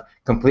have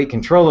complete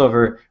control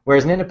over.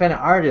 Whereas an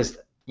independent artist,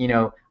 you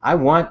know, I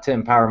want to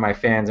empower my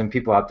fans and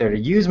people out there to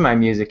use my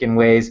music in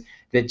ways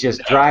that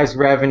just drives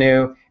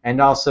revenue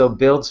and also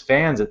builds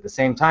fans at the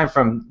same time,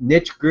 from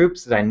niche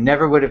groups that I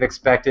never would have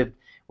expected,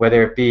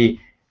 whether it be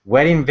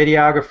wedding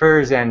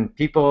videographers and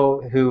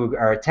people who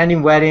are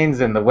attending weddings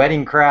and the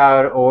wedding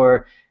crowd,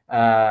 or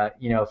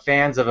you know,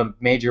 fans of a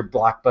major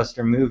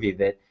blockbuster movie,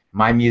 that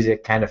my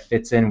music kind of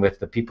fits in with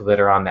the people that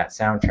are on that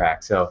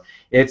soundtrack. So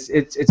it's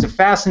a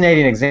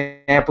fascinating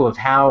example of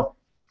how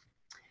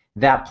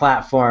that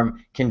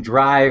platform can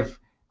drive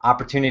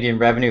opportunity and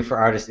revenue for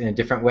artists in a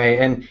different way.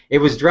 And it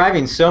was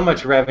driving so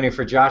much revenue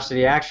for Josh that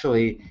he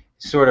actually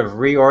sort of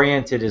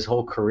reoriented his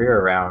whole career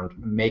around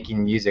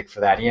making music for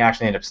that. He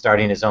actually ended up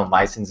starting his own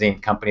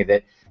licensing company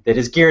that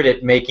is geared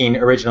at making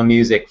original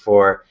music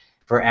for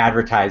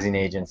advertising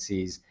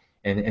agencies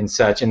and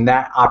such. And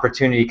that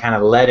opportunity kind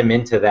of led him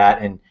into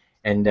that.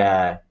 And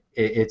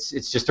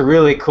it's just a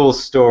really cool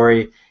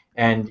story.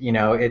 And you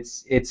know,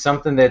 it's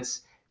something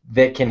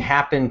that can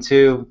happen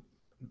to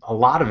a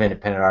lot of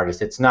independent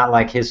artists. It's not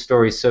like his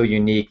story is so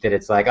unique that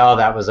it's like, oh,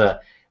 that was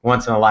a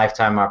once in a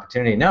lifetime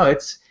opportunity. No,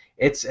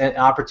 it's an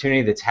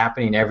opportunity that's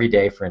happening every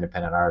day for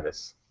independent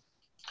artists.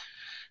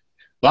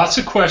 Lots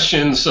of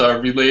questions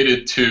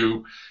related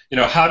to, you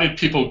know, how did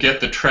people get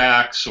the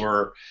tracks,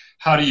 or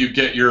how do you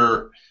get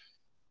your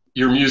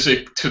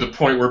music to the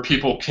point where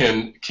people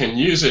can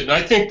use it? And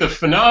I think the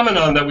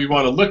phenomenon that we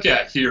want to look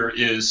at here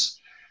is,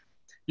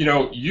 you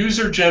know,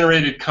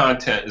 user-generated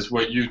content is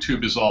what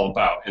YouTube is all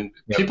about, and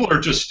people are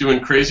just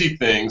doing crazy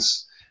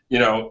things, you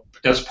know,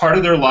 as part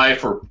of their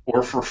life,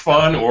 or for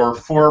fun, or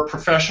for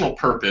professional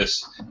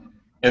purpose,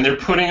 and they're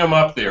putting them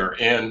up there,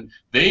 and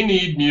they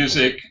need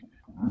music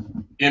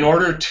in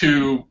order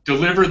to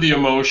deliver the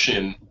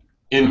emotion,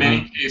 in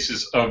many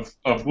cases,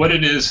 of what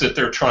it is that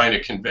they're trying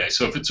to convey.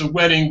 So if it's a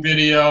wedding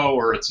video,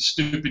 or it's a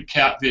stupid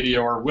cat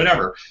video, or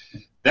whatever,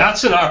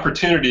 that's an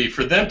opportunity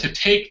for them to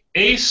take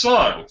a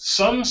song,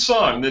 some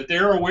song that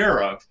they're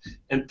aware of,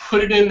 and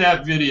put it in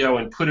that video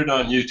and put it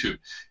on YouTube.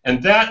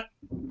 And that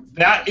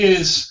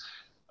is,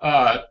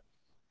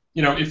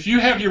 you know, if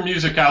you have your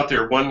music out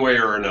there one way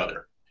or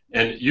another,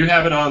 and you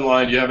have it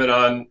online, you have it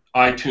on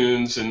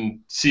iTunes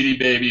and CD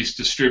Babies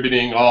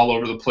distributing all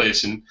over the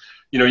place, and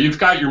you know, you've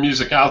got your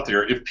music out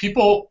there. If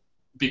people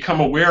become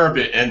aware of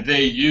it and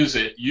they use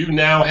it, you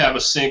now have a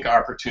sync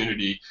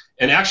opportunity.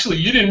 And actually,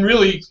 you didn't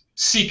really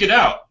seek it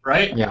out,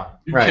 right? Yeah,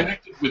 you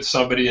connected with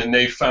somebody and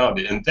they found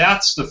it, and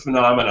that's the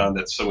phenomenon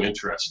that's so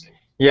interesting.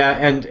 Yeah,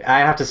 and I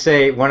have to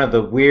say, one of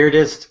the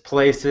weirdest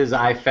places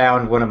I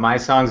found one of my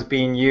songs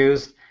being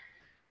used,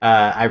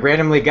 I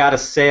randomly got a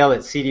sale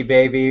at CD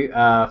Baby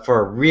for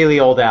a really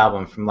old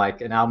album, from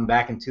like an album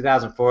back in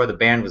 2004. The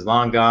band was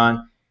long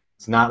gone.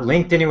 It's not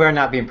linked anywhere,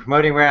 not being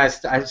promoted anywhere.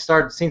 I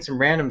started seeing some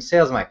random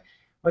sales. I'm like,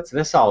 what's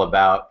this all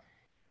about?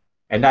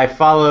 And I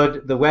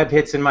followed the web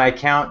hits in my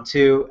account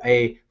to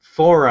a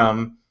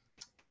forum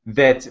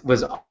that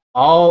was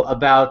all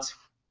about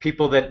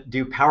people that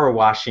do power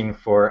washing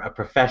for a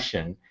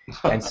profession.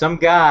 And some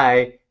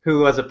guy who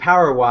was a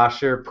power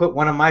washer put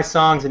one of my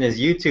songs in his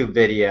YouTube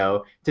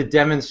video to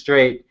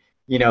demonstrate,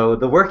 you know,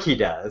 the work he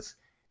does.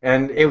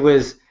 And it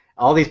was,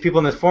 all these people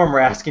in this forum were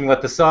asking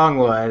what the song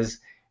was,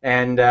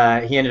 and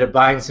he ended up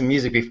buying some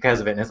music because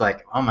of it. And it's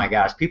like, oh my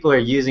gosh, people are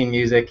using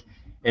music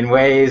in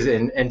ways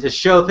and to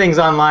show things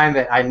online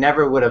that I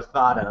never would have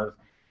thought of.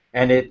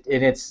 And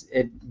it's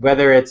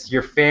whether it's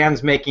your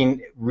fans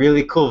making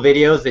really cool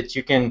videos that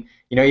you can,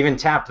 you know, even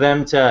tap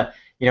them to,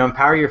 you know,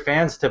 empower your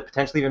fans to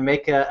potentially even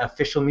make an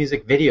official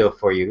music video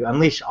for you.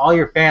 Unleash all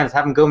your fans,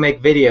 have them go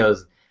make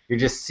videos. You're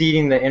just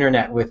seeding the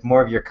internet with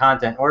more of your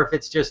content. Or if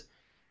it's just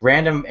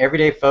random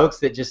everyday folks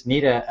that just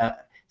need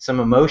some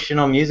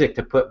emotional music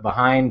to put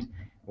behind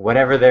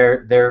whatever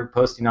they're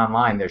posting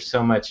online. There's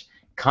so much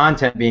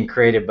content being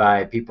created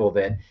by people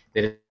that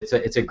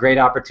it's a great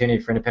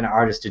opportunity for independent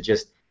artists to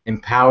just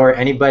empower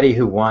anybody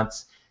who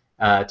wants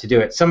to do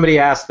it. Somebody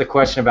asked the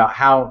question about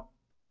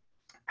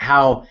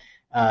how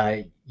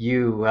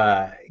you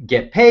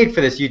get paid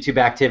for this YouTube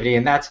activity,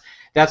 and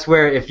that's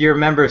where, if you're a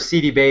member of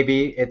CD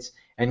Baby,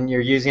 and you're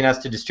using us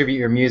to distribute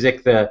your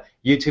music, the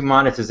YouTube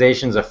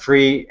monetization is a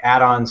free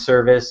add-on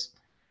service.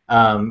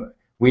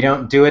 We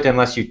don't do it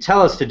unless you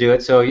tell us to do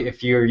it. So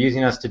if you're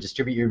using us to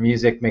distribute your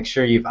music, make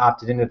sure you've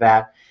opted into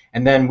that.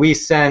 And then we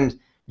send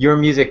your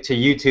music to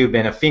YouTube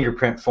in a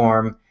fingerprint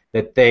form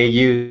that they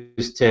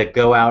use to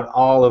go out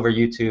all over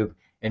YouTube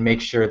and make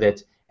sure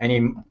that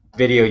any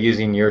video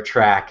using your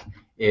track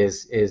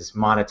is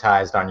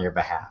monetized on your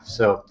behalf.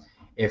 So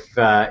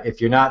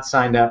if you're not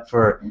signed up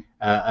for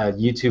a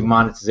YouTube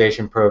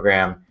monetization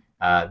program,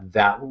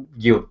 that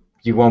you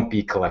won't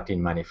be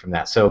collecting money from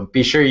that. So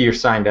be sure you're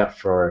signed up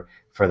for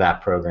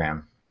that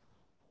program.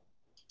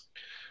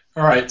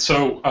 All right,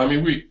 so I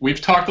mean,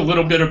 we've talked a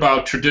little bit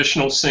about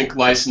traditional sync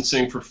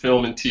licensing for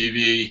film and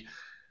TV,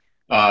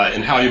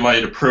 and how you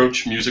might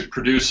approach music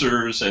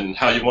producers and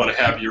how you want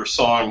to have your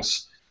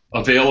songs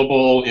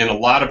available in a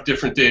lot of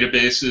different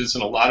databases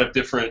and a lot of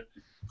different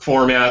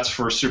formats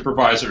for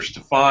supervisors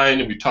to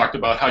find. And we talked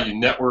about how you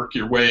network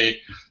your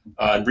way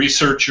and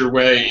research your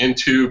way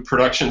into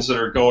productions that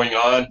are going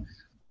on.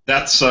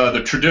 That's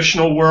the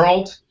traditional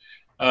world.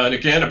 And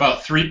again,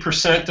 about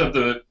 3% of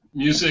the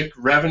music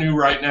revenue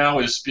right now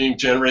is being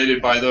generated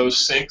by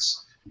those syncs.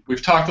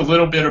 We've talked a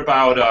little bit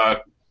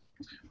about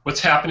what's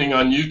happening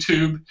on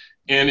YouTube,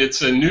 and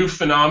it's a new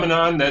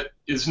phenomenon that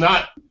is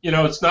not,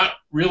 it's not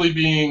really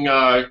being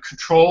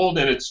controlled,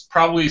 and it's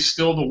probably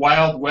still the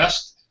Wild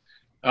West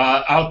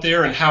out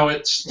there and how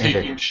it's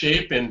taking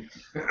shape. And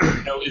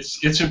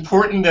it's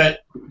important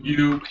that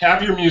you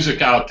have your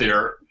music out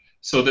there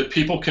so that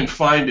people can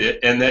find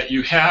it, and that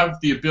you have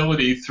the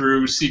ability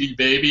through CD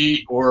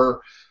Baby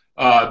or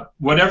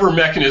whatever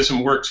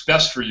mechanism works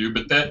best for you,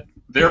 but that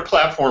their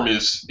platform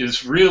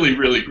is really,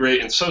 really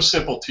great and so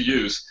simple to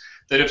use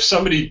that if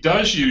somebody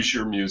does use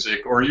your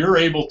music, or you're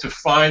able to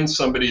find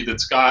somebody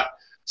that's got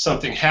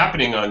something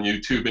happening on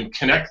YouTube and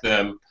connect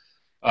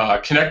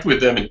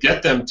with them and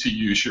get them to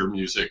use your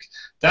music,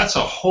 that's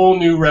a whole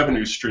new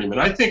revenue stream.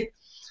 And I think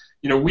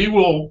we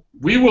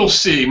will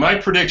see, my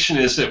prediction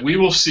is that we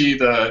will see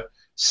the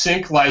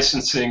sync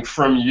licensing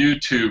from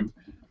YouTube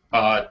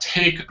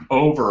take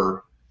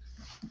over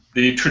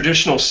the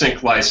traditional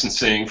sync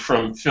licensing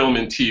from film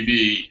and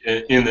TV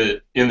in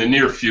the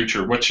near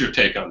future. What's your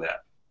take on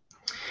that?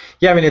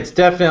 Yeah, I mean, it's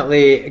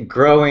definitely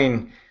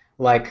growing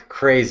like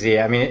crazy.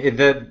 I mean,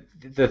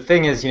 the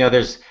thing is,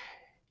 there's,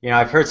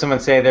 I've heard someone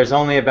say there's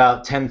only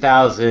about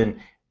 10,000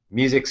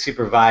 music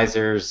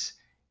supervisors.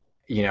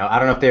 I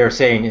don't know if they were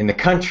saying in the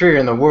country or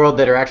in the world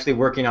that are actually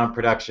working on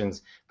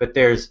productions, but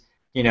there's,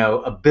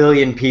 a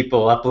billion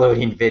people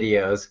uploading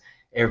videos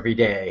every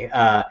day,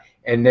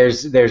 and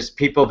there's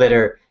people that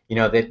are,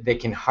 that they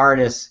can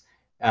harness.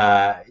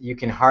 You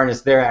can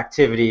harness their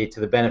activity to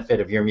the benefit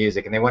of your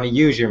music, and they want to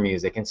use your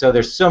music, and so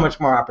there's so much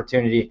more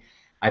opportunity.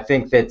 I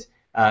think that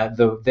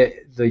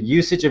the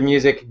usage of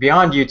music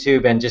beyond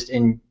YouTube and just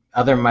in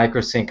other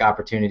microsync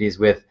opportunities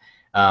with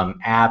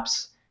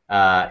apps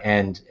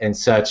and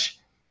such,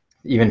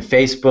 even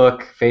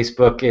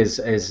Facebook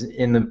is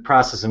in the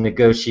process of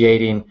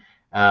negotiating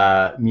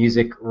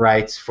music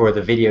rights for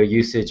the video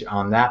usage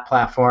on that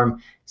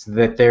platform, so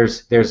that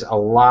there's a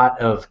lot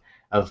of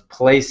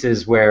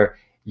places where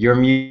your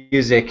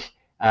music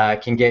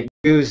can get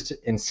used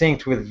and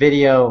synced with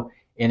video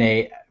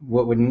in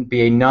what would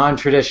be a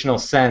non-traditional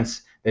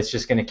sense that's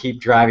just going to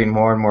keep driving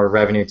more and more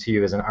revenue to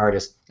you as an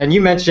artist. And you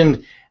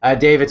mentioned,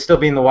 David, still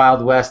being the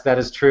Wild West. That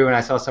is true, and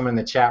I saw someone in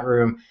the chat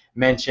room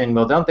mention,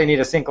 well, don't they need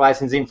a sync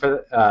licensing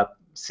for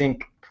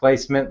sync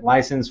placement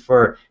license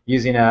for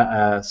using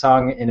a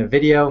song in a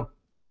video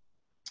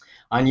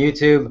on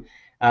YouTube?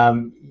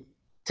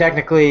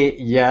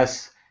 Technically,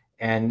 yes.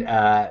 And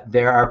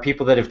there are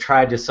people that have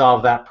tried to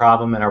solve that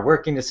problem and are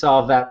working to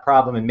solve that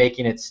problem and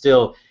making it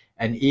still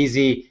an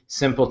easy,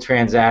 simple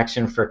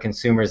transaction for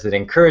consumers that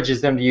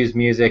encourages them to use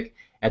music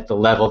at the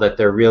level that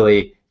they're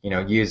really,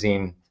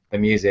 using the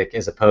music,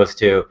 as opposed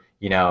to,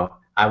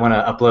 I want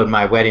to upload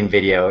my wedding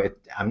video.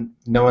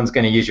 No one's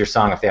going to use your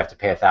song if they have to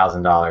pay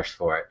 $1,000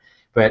 for it.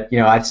 But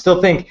I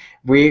still think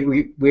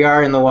we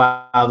are in the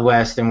Wild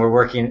West, and we're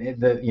working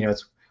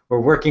we're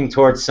working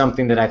towards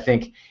something that I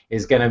think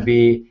is going to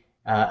be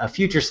a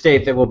future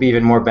state that will be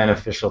even more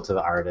beneficial to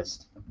the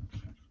artist.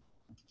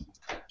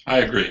 I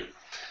agree.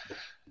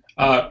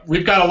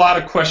 We've got a lot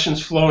of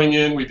questions flowing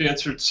in. We've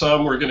answered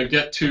some. We're going to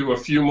get to a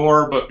few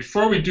more. But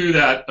before we do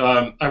that,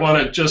 I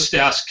want to just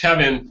ask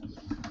Kevin,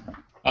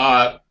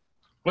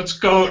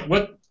 what's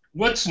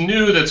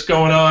new that's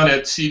going on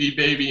at CD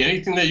Baby?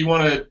 Anything that you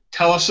want to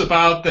tell us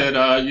about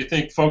that you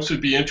think folks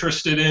would be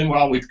interested in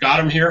while we've got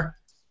them here?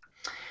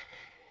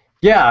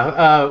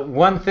 Yeah,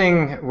 one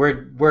thing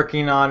we're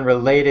working on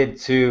related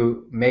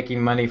to making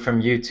money from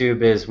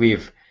YouTube is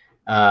we've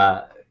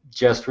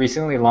just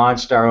recently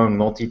launched our own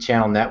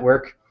multi-channel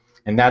network,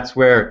 and that's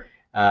where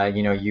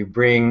you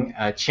bring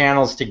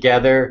channels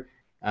together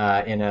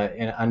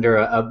under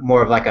a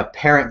more of like a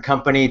parent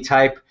company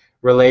type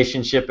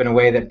relationship in a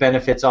way that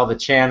benefits all the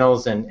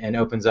channels and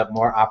opens up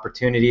more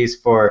opportunities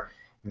for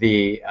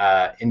the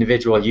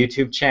individual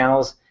YouTube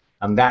channels.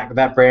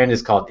 That brand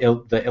is called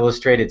the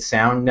Illustrated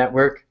Sound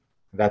Network.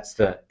 That's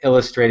the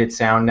Illustrated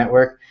Sound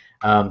Network.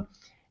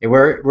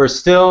 We're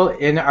still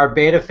in our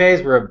beta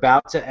phase. We're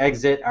about to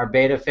exit our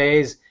beta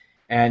phase,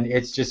 and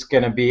it's just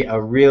going to be a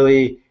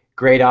really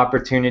great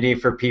opportunity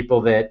for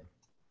people that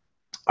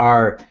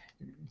are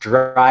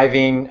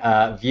driving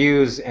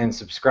views and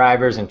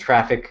subscribers and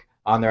traffic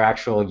on their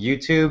actual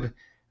YouTube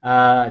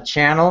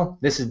channel.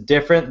 This is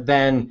different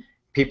than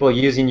people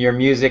using your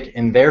music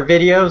in their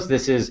videos.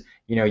 This is,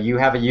 you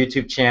have a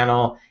YouTube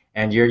channel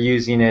and you're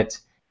using it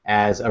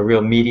as a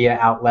real media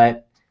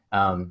outlet.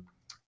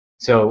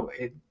 So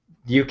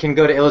you can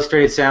go to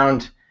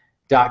illustratedsound.com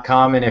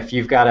and if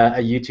you've got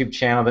a YouTube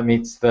channel that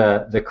meets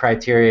the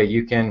criteria,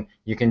 you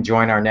can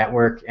join our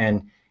network,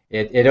 and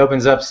it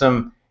opens up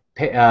some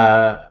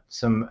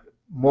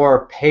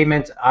more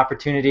payment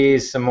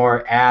opportunities, some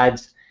more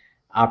ads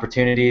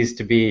opportunities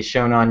to be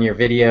shown on your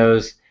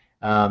videos,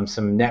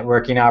 some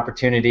networking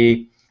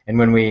opportunity, and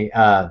when we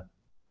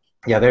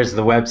there's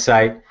the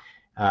website.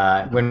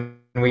 When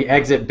we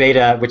exit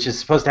beta, which is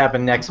supposed to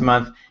happen next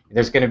month,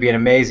 there's going to be an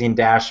amazing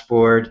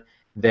dashboard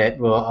that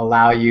will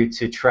allow you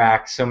to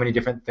track so many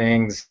different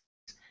things,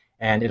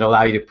 and it'll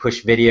allow you to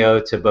push video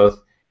to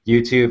both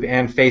YouTube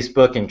and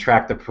Facebook and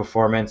track the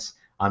performance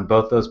on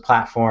both those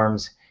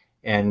platforms,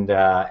 and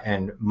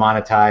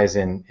monetize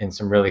in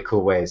some really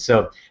cool ways.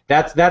 So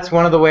that's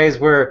one of the ways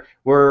we're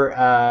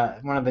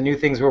one of the new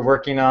things we're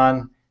working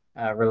on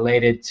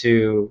related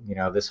to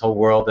this whole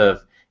world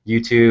of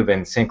YouTube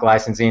and sync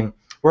licensing.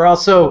 We're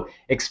also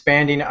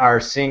expanding our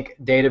sync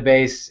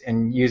database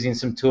and using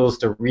some tools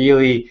to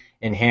really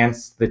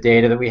enhance the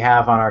data that we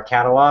have on our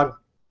catalog,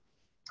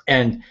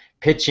 and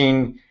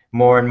pitching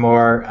more and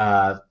more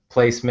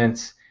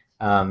placements.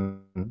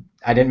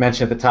 I didn't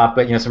mention at the top,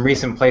 but some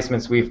recent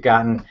placements we've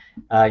gotten.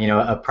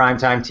 A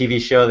primetime TV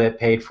show that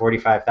paid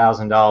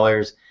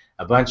 $45,000.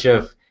 A bunch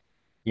of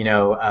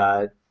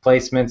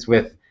placements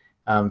with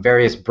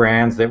various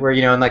brands that were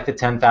in like the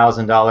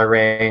 $10,000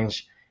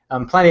 range.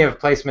 Plenty of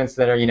placements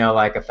that are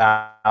like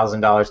 $1,000,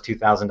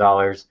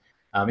 $2,000.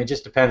 It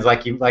just depends.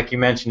 Like you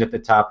mentioned at the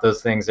top,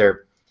 those things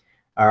are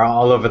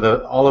all over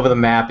the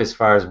map as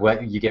far as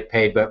what you get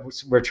paid. But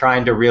we're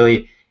trying to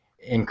really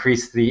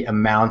increase the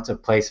amount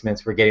of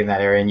placements we're getting in that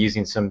area, and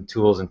using some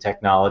tools and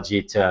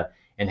technology to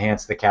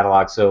enhance the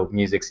catalog so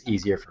music's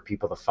easier for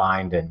people to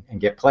find and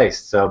get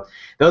placed. So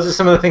those are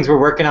some of the things we're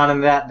working on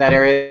in that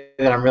area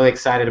that I'm really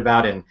excited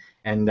about,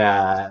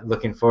 and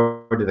looking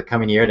forward to the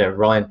coming year to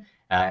rolling,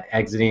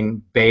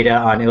 exiting beta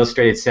on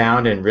Illustrated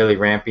Sound, and really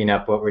ramping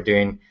up what we're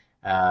doing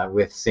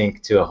with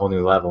Sync to a whole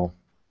new level.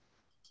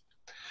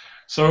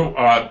 So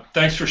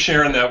thanks for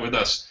sharing that with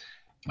us.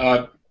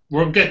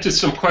 We'll get to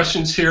some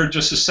questions here in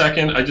just a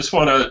second. I just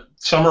want to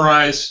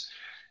summarize.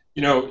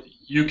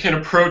 You can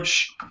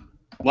approach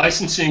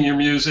licensing your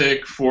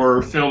music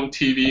for film,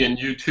 TV, and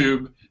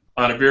YouTube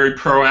on a very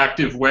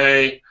proactive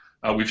way.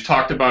 We've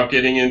talked about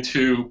getting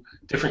into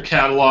different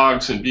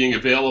catalogs and being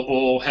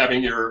available,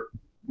 having your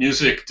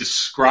music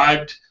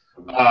described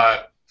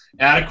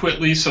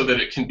adequately so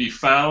that it can be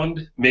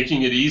found,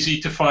 making it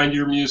easy to find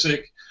your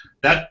music.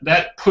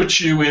 That puts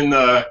you in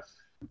the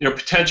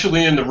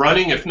potentially in the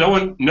running. If no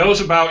one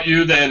knows about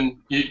you, then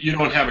you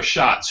don't have a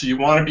shot. So you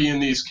want to be in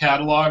these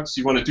catalogs.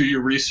 You want to do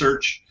your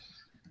research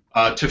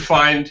to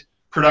find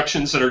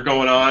productions that are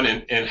going on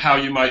and how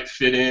you might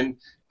fit in.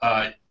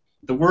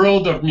 The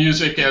world of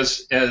music,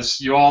 as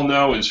you all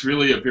know, is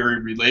really a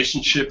very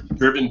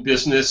relationship-driven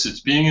business. It's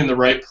being in the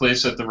right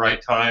place at the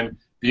right time,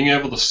 being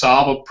able to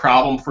solve a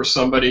problem for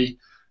somebody.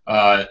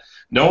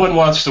 No one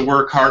wants to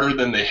work harder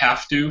than they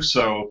have to,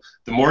 so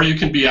the more you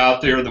can be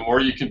out there, the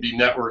more you can be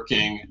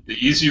networking, the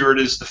easier it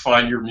is to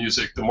find your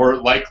music, the more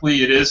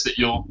likely it is that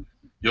you'll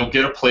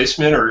get a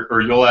placement,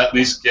 or you'll at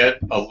least get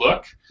a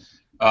look.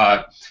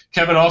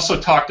 Kevin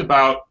also talked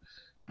about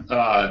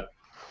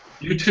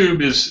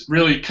YouTube is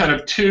really kind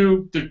of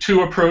two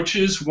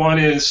approaches. One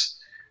is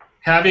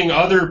having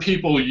other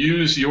people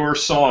use your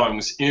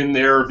songs in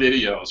their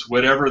videos,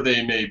 whatever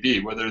they may be,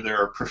 whether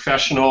they're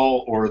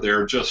professional or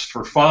they're just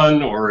for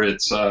fun, or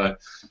it's a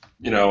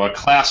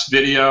class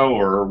video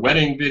or a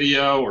wedding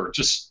video or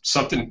just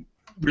something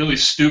really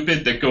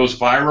stupid that goes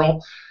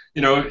viral.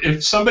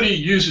 If somebody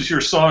uses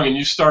your song and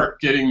you start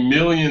getting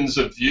millions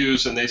of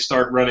views and they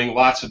start running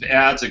lots of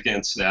ads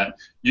against that,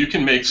 you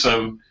can make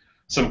some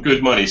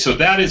good money. So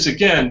that is,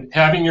 again,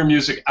 having your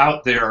music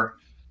out there,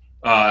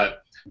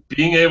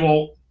 being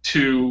able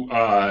to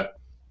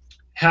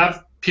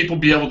have people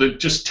be able to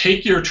just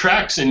take your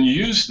tracks and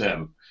use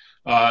them.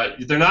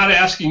 They're not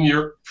asking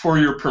for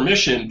your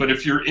permission, but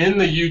if you're in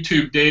the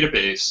YouTube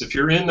database, if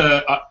you're in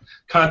the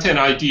Content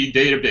ID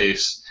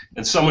database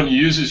and someone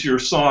uses your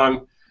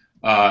song,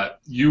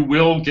 you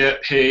will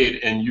get paid,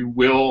 and you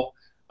will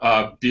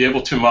be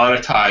able to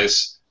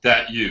monetize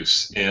that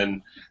use.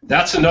 And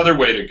that's another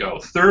way to go.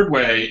 Third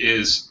way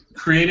is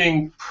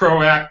creating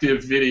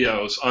proactive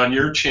videos on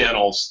your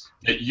channels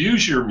that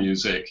use your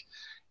music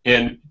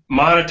and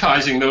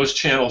monetizing those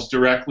channels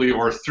directly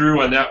or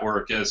through a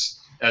network,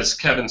 as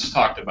Kevin's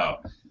talked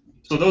about.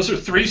 So those are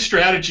three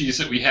strategies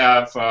that we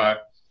have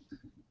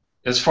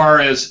as far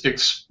as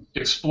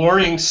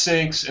exploring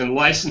syncs and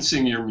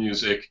licensing your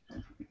music.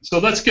 So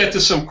let's get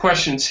to some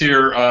questions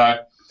here.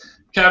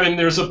 Kevin,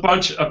 there's a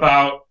bunch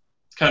about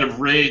kind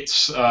of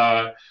rates.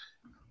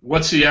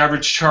 What's the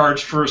average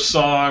charge for a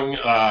song?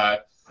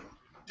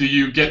 Do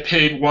you get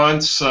paid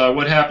once?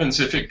 What happens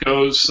if it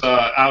goes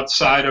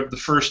outside of the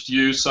first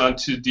use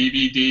onto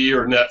DVD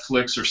or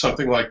Netflix or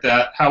something like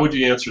that? How would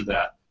you answer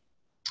that?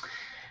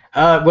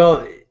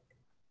 Well,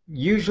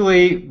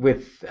 usually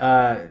with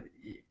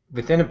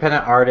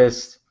independent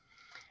artists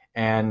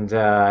and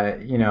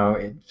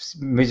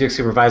music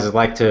supervisors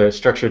like to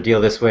structure a deal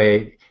this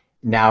way.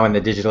 now in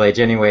the digital age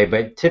anyway,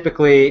 but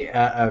typically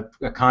a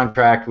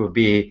contract will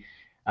be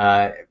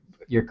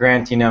you're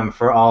granting them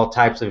for all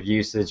types of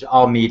usage,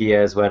 all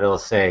media is what it'll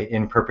say,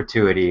 in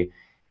perpetuity.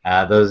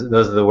 Those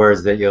are the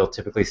words that you'll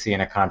typically see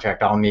in a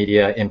contract, all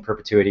media in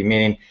perpetuity,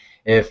 meaning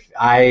if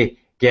I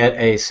get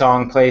a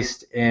song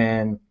placed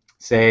in,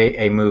 say,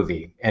 a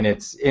movie, and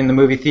it's in the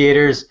movie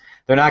theaters,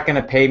 they're not going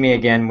to pay me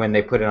again when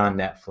they put it on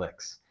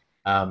Netflix.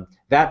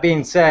 That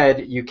being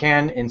said, you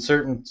can, in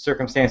certain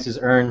circumstances,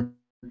 earn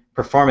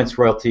performance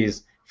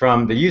royalties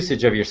from the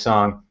usage of your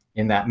song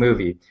in that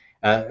movie.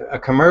 A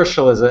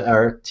commercial is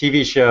or a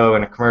TV show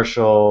and a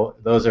commercial,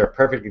 those are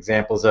perfect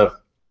examples of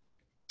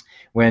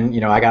when,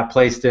 I got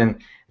placed in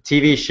a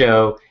TV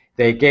show,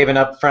 they gave an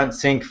upfront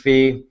sync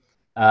fee,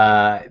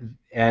 and,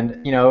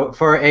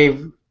 for a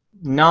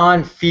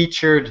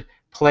non-featured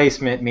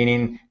placement,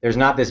 meaning there's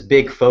not this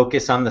big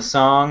focus on the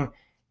song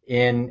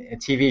in a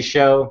TV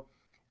show,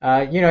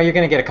 you're going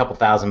to get a couple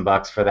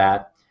 $1,000 for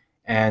that.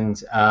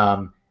 And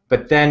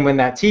but then when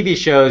that TV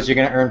shows, you're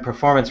going to earn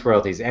performance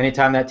royalties.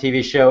 Anytime that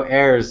TV show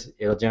airs,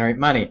 it'll generate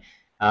money.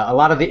 A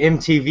lot of the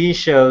MTV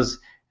shows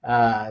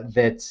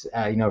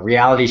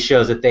reality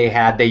shows that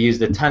they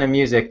used a ton of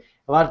music.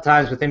 A lot of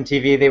times with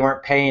MTV, they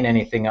weren't paying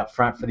anything up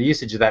front for the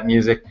usage of that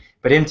music,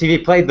 but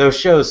MTV played those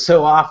shows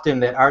so often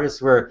that artists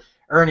were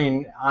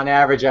earning, on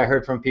average, I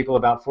heard from people,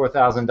 about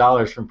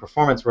 $4,000 from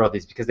performance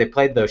royalties because they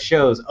played those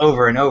shows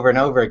over and over and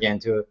over again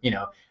to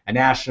a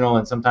national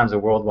and sometimes a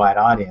worldwide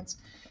audience.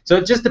 So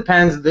it just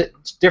depends.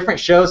 Different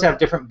shows have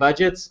different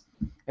budgets,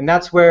 and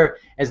that's where,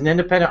 as an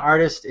independent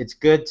artist, it's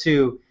good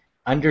to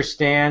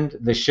understand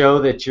the show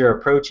that you're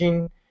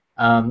approaching.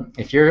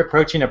 If you're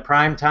approaching a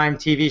primetime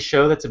TV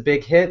show that's a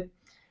big hit,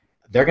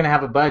 they're going to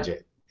have a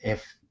budget.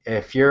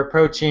 If you're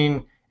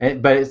approaching,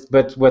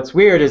 but what's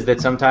weird is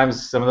that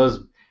sometimes some of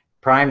those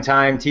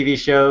primetime TV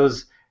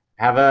shows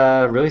have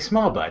a really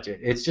small budget.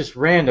 It's just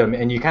random,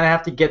 and you kind of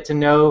have to get to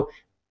know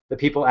the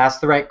people,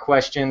 ask the right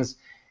questions,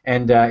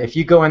 and if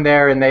you go in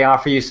there and they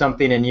offer you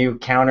something and you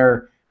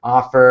counter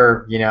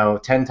offer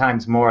 10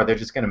 times more, they're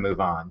just going to move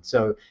on.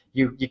 So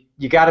you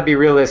got to be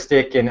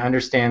realistic and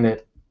understand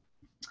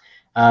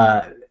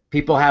that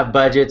people have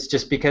budgets.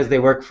 Just because they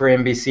work for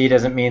NBC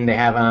doesn't mean they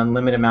have an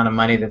unlimited amount of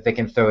money that they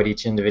can throw at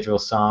each individual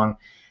song,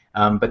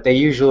 but they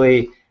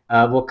usually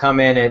will come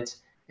in at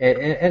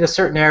a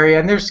certain area,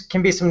 and there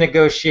can be some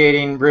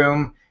negotiating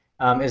room.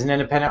 As an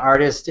independent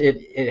artist,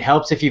 it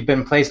helps if you've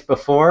been placed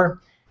before.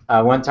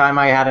 One time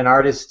I had an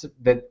artist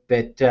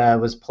that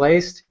was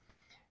placed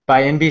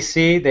by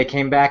NBC. They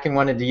came back and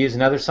wanted to use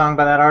another song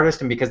by that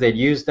artist, and because they'd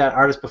used that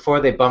artist before,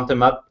 they bumped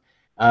him up,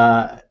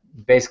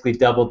 basically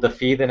doubled the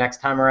fee the next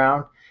time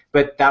around.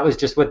 But that was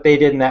just what they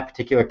did in that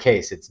particular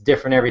case. It's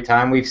different every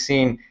time. We've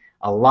seen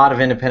a lot of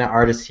independent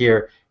artists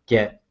here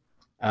get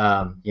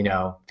 $50,000,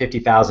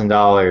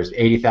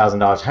 $80,000,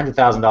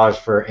 $100,000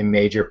 for a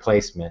major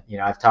placement.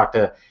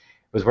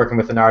 Was working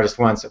with an artist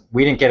once.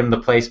 We didn't get him the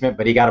placement,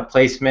 but he got a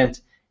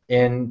placement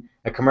in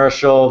a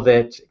commercial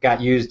that got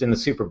used in the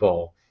Super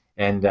Bowl,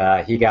 and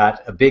he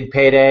got a big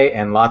payday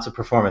and lots of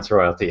performance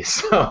royalties.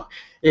 So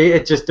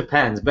it just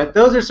depends. But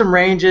those are some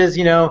ranges,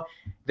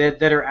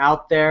 that are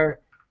out there.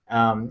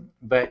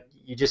 But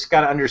you just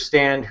got to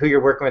understand who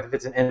you're working with. If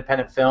it's an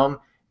independent film,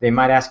 they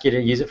might ask you to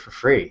use it for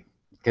free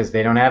because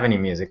they don't have any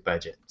music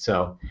budget.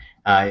 So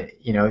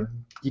you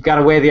got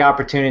to weigh the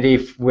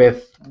opportunity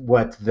with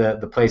what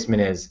the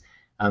placement is.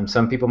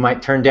 Some people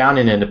might turn down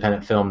an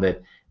independent film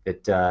that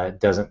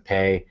doesn't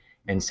pay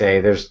and say,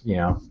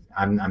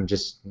 I'm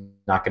just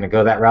not going to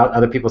go that route.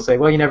 Other people say,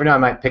 well, you never know, I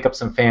might pick up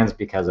some fans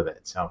because of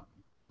it. So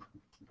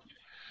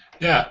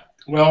yeah,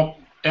 well,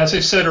 as I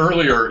said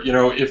earlier,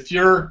 if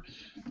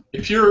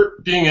you're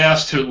being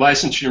asked to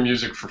license your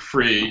music for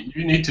free,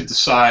 you need to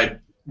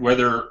decide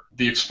whether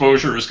the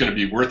exposure is going to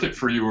be worth it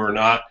for you or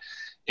not,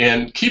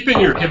 and keep in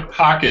your hip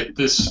pocket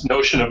this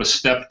notion of a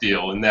step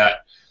deal, in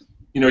that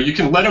you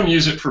can let them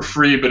use it for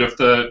free, but if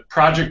the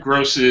project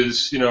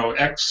grosses,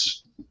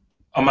 X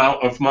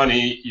amount of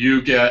money,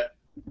 you get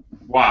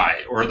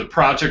Y, or the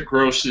project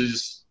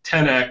grosses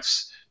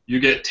 10X, you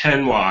get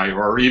 10Y,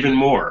 or even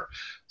more.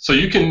 So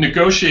you can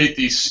negotiate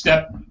these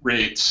step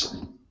rates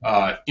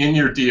in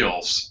your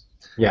deals.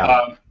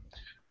 Yeah.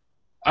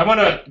 I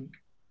want to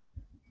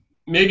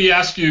maybe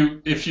ask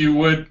you if you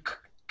would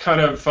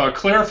kind of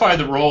clarify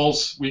the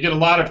roles. We get a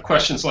lot of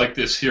questions like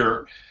this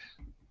here.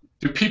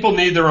 Do people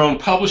need their own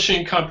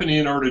publishing company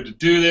in order to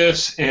do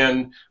this?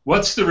 And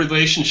what's the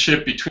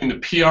relationship between the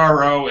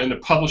PRO and the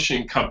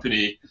publishing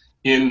company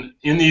in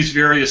these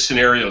various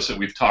scenarios that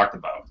we've talked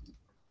about?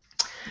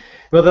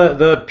 Well,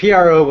 the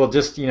PRO will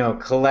just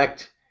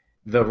collect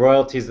the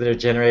royalties that are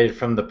generated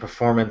from the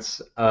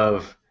performance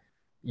of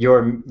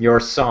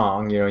your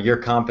song, your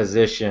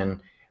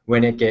composition,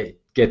 when it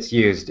gets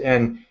used.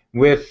 And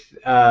with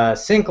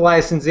sync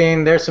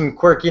licensing, there's some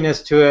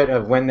quirkiness to it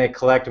of when they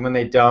collect and when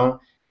they don't.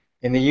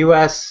 In the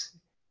U.S.,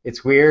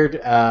 it's weird.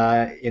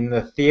 In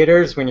the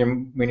theaters, when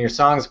your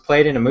song's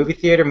played in a movie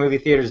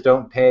theaters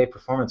don't pay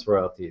performance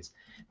royalties.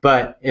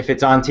 But if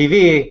it's on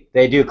TV,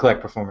 they do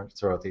collect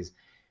performance royalties.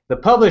 The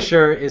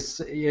publisher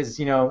is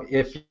you know,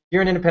 if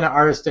you're an independent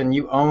artist and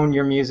you own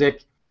your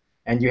music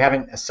and you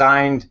haven't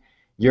assigned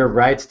your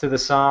rights to the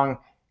song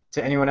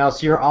to anyone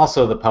else, you're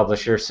also the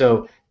publisher.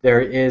 So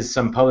there is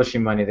some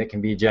publishing money that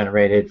can be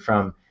generated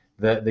from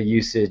the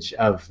usage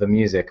of the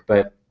music.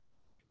 But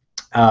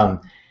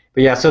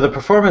yeah, so the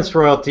performance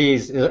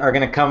royalties are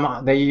going to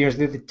come. They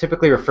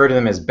typically refer to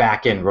them as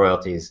back-end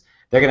royalties.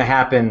 They're going to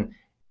happen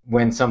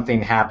when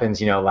something happens,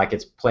 you know, like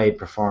it's played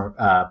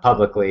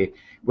publicly,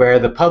 where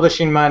the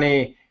publishing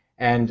money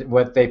and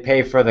what they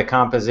pay for the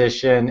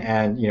composition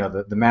and, you know,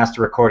 the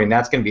master recording,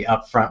 that's going to be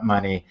upfront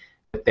money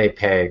that they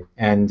pay.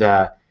 And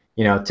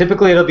you know,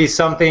 typically it'll be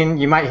something,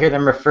 you might hear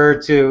them refer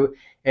to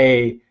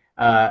a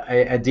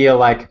deal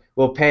like,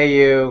 we'll pay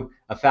you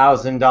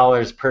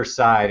 $1,000 per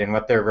side, and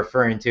what they're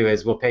referring to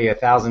is, we'll pay you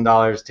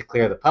 $1,000 to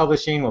clear the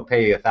publishing, we'll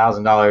pay you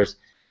 $1,000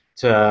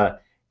 to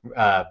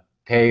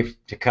pay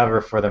to cover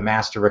for the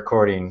master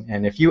recording.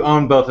 And if you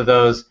own both of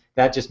those,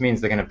 that just means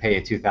they're going to pay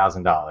you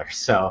 $2,000.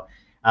 So,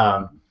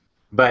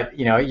 but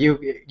you know,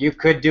 you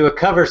could do a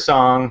cover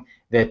song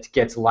that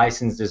gets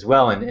licensed as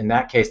well, and in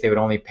that case, they would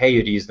only pay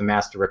you to use the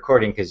master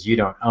recording because you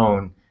don't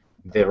own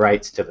the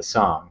rights to the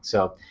song.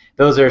 So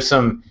those are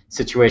some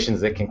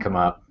situations that can come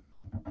up.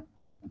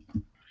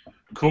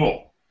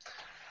 Cool.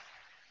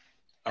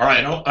 All right,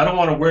 I don't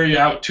want to wear you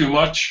out too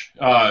much.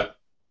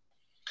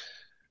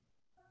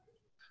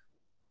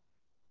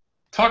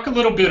 Talk a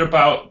little bit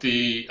about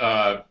the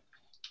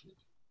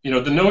you know,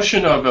 the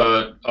notion of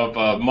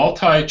a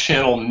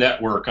multi-channel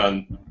network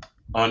on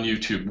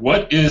YouTube.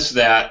 What is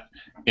that,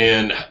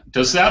 and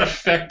does that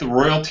affect the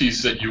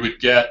royalties that you would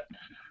get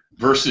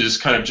versus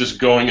kind of just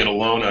going it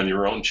alone on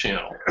your own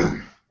channel?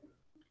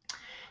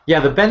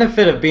 Yeah, the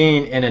benefit of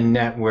being in a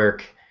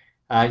network,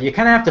 you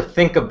kind of have to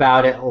think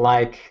about it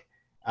like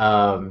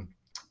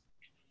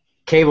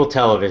cable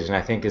television,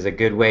 I think, is a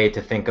good way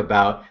to think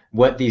about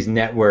what these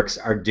networks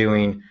are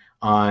doing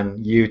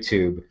on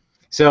YouTube.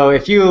 So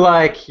if you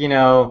like, you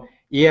know,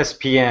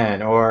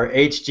 ESPN or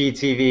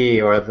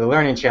HGTV or the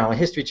Learning Channel,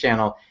 History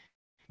Channel,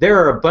 there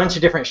are a bunch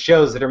of different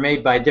shows that are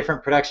made by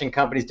different production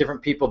companies,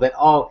 different people that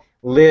all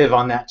live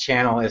on that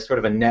channel as sort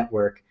of a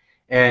network.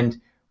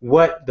 And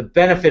what the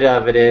benefit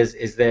of it is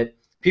that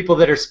people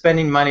that are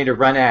spending money to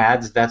run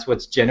ads, that's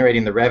what's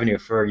generating the revenue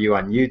for you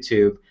on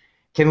YouTube,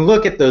 can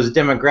look at those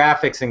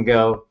demographics and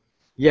go,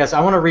 yes,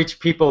 I want to reach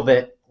people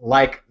that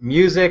like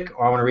music,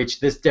 or I want to reach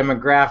this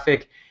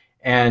demographic,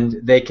 and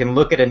they can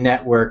look at a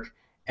network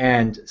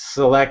and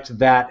select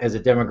that as a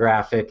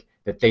demographic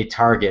that they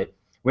target.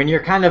 When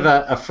you're kind of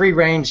a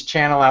free-range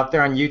channel out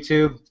there on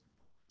YouTube,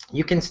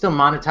 you can still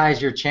monetize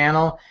your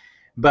channel,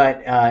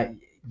 but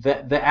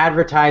the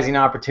advertising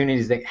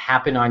opportunities that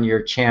happen on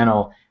your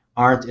channel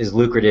aren't as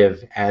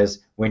lucrative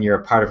as when you're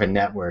a part of a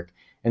network.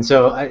 And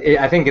so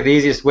I think the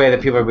easiest way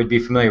that people would be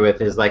familiar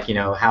with is, like, you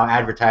know, how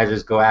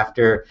advertisers go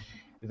after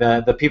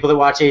the people that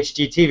watch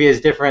HGTV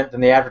is different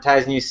than the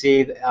advertising you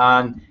see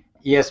on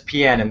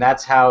ESPN, and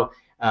that's how,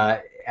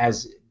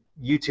 as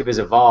YouTube has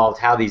evolved,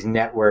 how these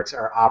networks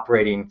are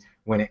operating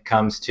when it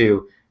comes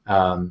to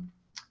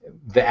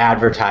the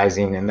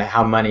advertising and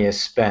how money is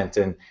spent.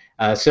 And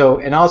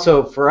and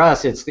also for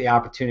us, it's the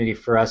opportunity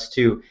for us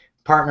to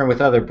partner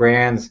with other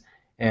brands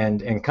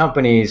and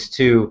companies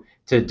to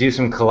do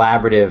some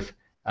collaborative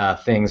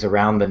things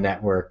around the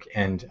network,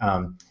 and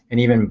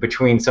even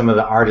between some of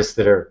the artists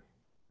that are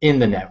in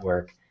the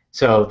network.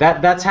 So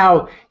that's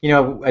how, you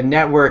know, a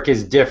network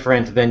is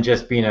different than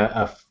just being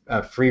a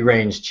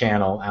free-range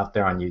channel out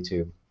there on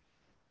YouTube.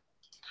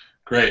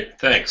 Great,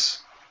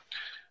 thanks.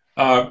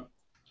 One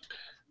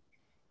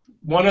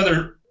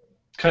other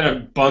kind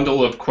of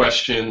bundle of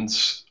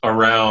questions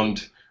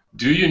around: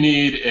 do you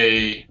need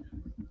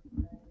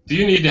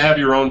to have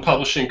your own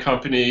publishing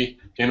company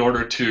in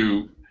order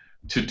to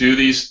do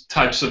these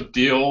types of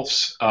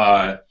deals,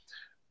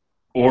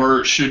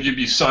 or should you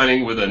be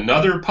signing with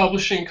another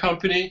publishing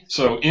company?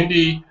 So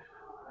indie,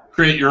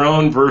 create your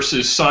own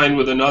versus sign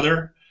with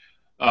another,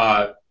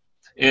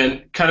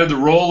 and kind of the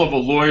role of a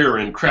lawyer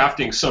in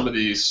crafting some of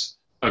these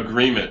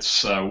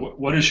agreements.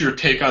 What is your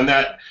take on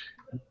that,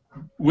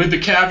 with the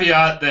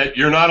caveat that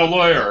you're not a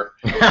lawyer?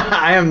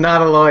 I am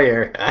not a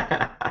lawyer.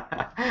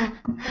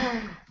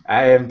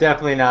 I am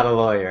definitely not a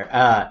lawyer.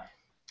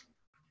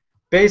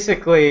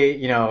 Basically,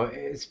 you know,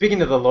 speaking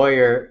to the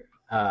lawyer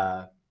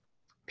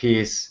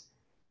piece,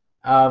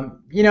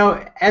 you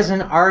know, as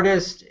an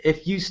artist,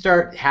 if you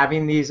start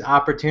having these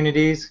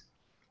opportunities,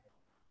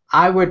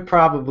 I would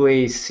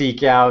probably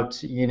seek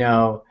out, you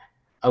know,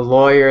 a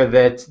lawyer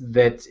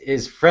that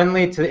is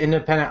friendly to the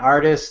independent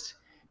artist,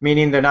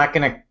 meaning they're not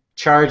going to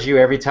charge you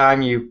every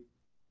time you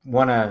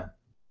want to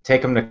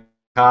take them to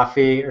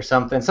coffee or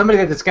something.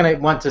 Somebody that's going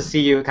to want to see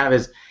you kind of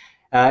as,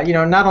 you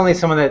know, not only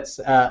someone that's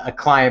a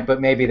client,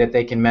 but maybe that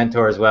they can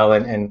mentor as well,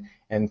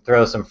 and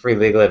throw some free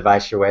legal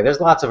advice your way. There's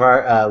lots of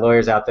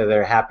lawyers out there that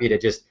are happy to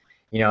just,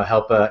 you know,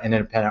 help an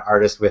independent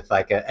artist with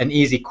like an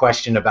easy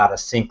question about a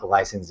sync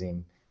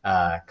licensing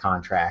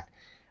contract.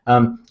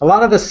 A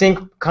lot of the sync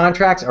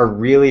contracts are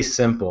really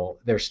simple.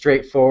 They're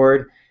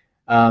straightforward.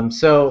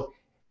 So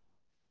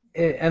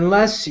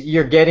unless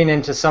you're getting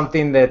into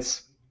something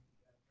that's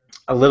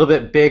a little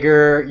bit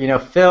bigger,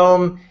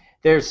 film,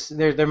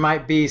 there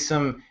might be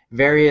some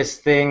various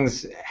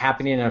things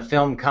happening in a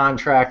film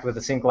contract with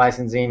a sync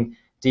licensing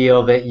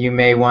deal that you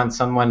may want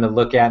someone to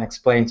look at and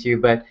explain to you,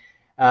 but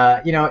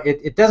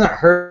it doesn't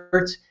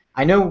hurt.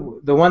 I know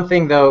the one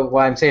thing though,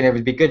 why I'm saying it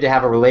would be good to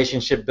have a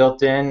relationship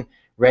built in,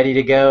 ready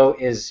to go,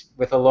 is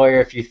with a lawyer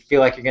if you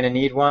feel like you're going to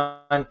need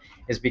one,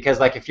 is because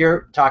like if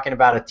you're talking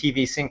about a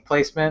TV sync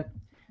placement,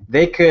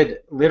 they could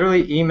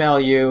literally email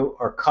you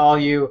or call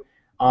you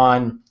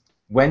on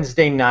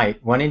Wednesday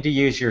night wanting to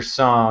use your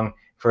song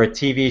for a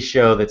TV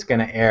show that's going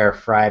to air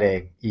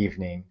Friday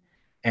evening.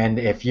 And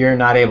if you're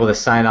not able to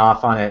sign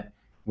off on it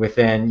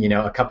within,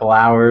 a couple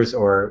hours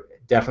or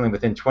definitely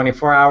within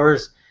 24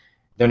 hours,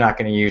 they're not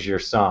going to use your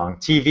song.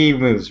 TV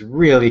moves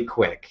really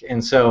quick.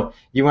 And so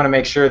you want to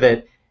make sure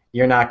that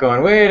you're not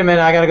going, wait a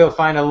minute, I got to go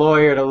find a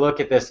lawyer to look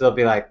at this. They'll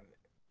be like,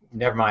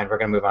 never mind, we're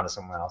going to move on to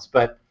someone else.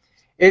 But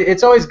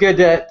it's always good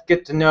to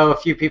get to know a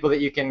few people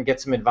that you can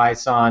get some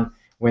advice on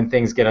when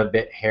things get a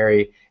bit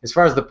hairy. As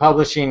far as the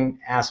publishing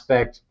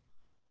aspect,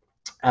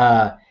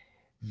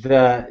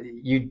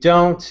 you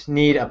don't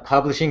need a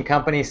publishing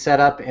company set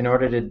up in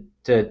order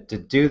to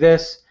do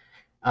this.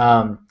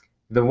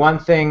 The one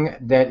thing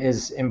that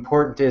is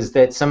important is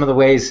that some of the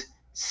ways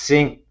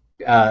sync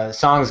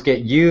songs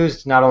get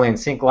used, not only in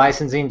sync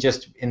licensing,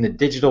 just in the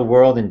digital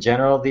world in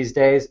general these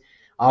days,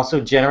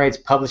 also generates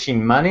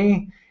publishing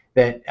money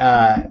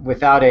that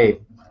without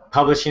a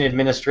publishing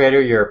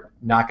administrator, you're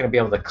not going to be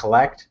able to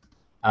collect.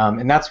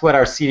 And that's what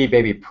our CD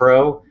Baby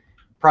Pro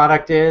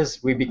product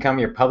is. We become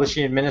your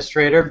publishing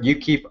administrator. You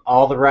keep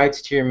all the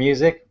rights to your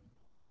music.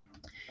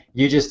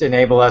 You just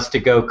enable us to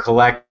go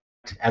collect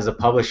as a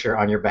publisher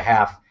on your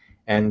behalf.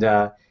 And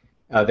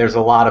there's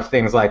a lot of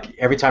things like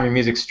every time your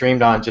music's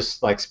streamed on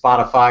just like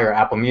Spotify or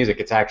Apple Music,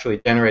 it's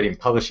actually generating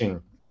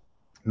publishing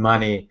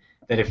money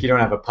that if you don't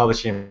have a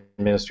publishing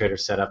administrator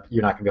set up,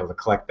 you're not going to be able to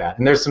collect that.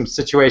 And there's some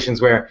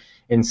situations where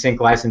in sync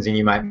licensing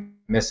you might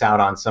miss out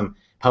on some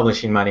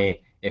publishing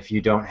money if you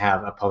don't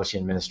have a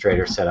publishing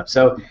administrator set up.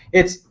 So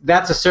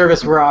that's a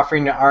service we're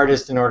offering to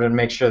artists in order to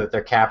make sure that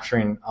they're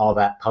capturing all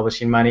that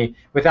publishing money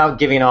without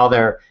giving all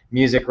their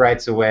music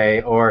rights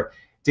away or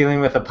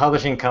dealing with a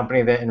publishing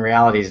company that in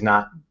reality is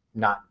not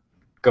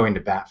going to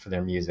bat for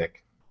their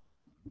music.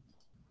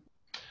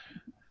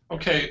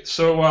 Okay,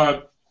 so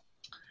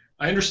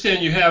I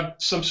understand you have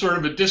some sort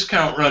of a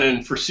discount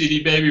running for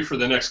CD Baby for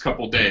the next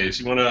couple days.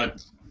 You want to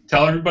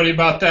tell everybody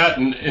about that?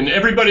 And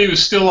everybody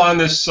who's still on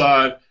this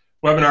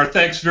webinar,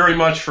 thanks very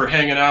much for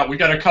hanging out. We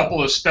got a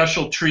couple of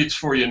special treats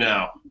for you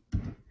now.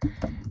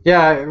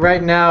 Yeah,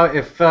 right now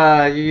if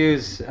you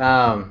use,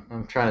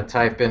 I'm trying to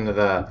type into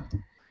the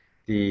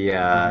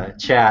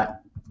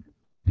chat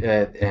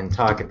and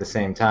talk at the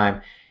same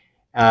time.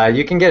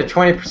 You can get a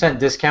 20%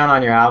 discount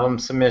on your album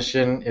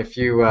submission if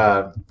you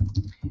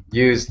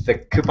use the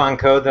coupon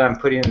code that I'm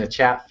putting in the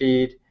chat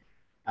feed,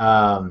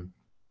 and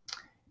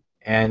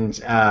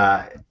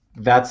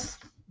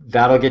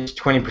that'll get you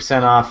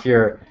 20% off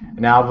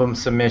an album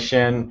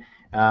submission.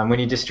 When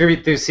you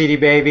distribute through CD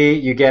Baby,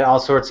 you get all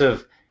sorts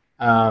of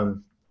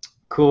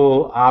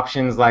cool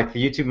options like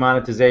the YouTube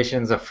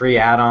monetization is a free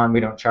add-on. We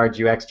don't charge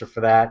you extra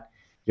for that.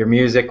 Your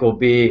music will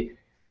be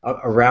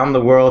around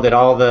the world at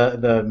all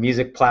the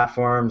music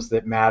platforms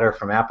that matter,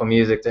 from Apple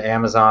Music to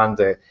Amazon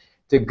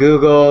to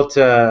Google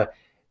to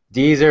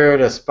Deezer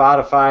to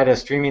Spotify to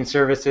streaming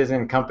services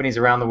and companies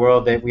around the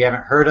world that we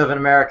haven't heard of in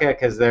America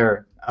because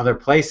they're other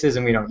places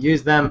and we don't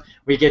use them.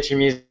 We get your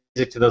music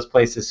to those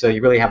places, so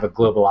you really have a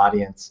global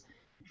audience.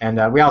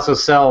 And we also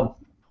sell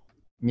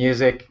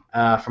music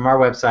from our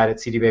website at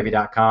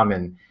cdbaby.com,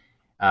 and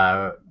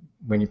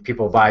when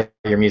people buy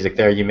your music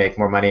there, you make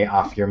more money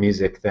off your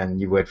music than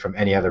you would from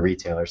any other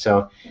retailer.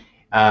 So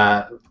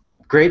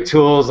great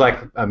tools like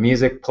a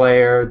music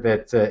player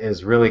that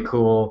is really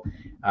cool,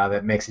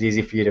 that makes it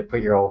easy for you to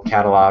put your old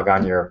catalog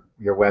on your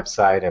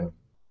website, and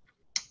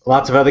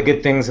lots of other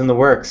good things in the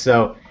works.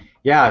 So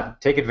yeah,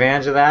 take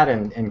advantage of that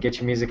and get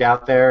your music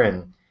out there.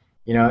 And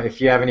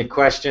if you have any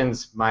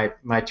questions,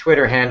 my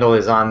Twitter handle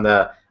is on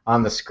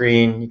the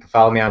screen. You can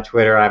follow me on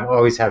Twitter. I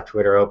always have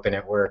Twitter open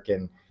at work,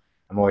 and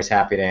I'm always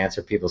happy to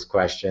answer people's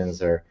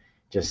questions or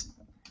just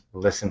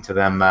listen to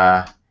them,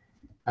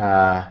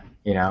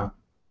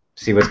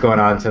 see what's going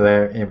on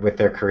with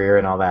their career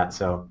and all that.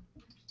 So.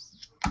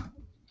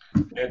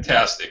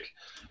 Fantastic.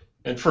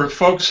 And for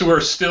folks who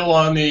are still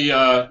on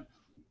the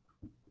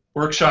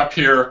workshop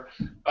here,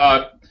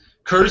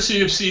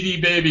 courtesy of CD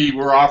Baby,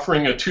 we're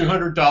offering a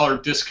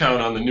 $200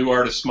 discount on the new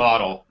artist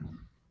model.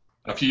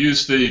 If you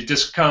use the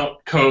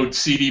discount code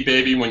CD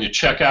Baby when you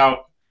check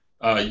out,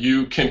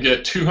 you can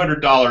get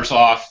 $200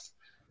 off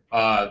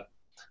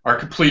our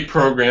complete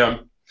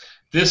program.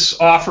 This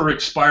offer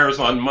expires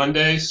on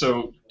Monday,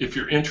 so if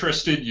you're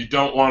interested, you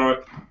don't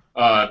want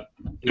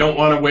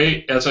to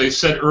wait. As I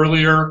said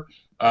earlier,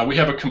 we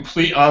have a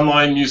complete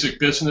online music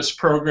business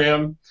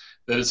program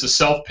that is a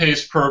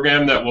self-paced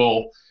program that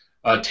will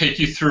take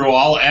you through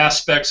all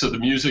aspects of the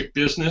music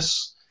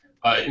business,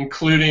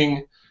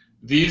 including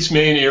these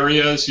main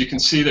areas, you can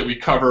see that we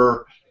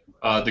cover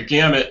the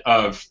gamut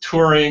of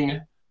touring,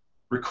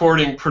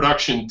 recording,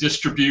 production,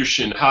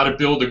 distribution, how to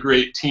build a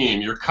great team,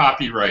 your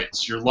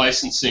copyrights, your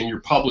licensing,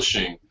 your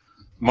publishing,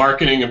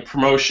 marketing and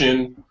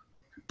promotion,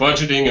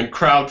 budgeting and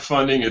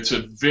crowdfunding. It's a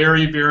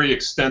very, very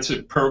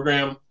extensive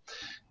program.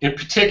 In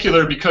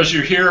particular, because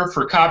you're here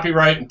for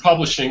copyright and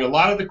publishing, a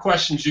lot of the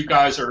questions you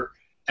guys are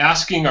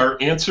asking are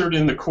answered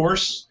in the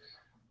course.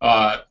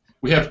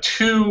 We have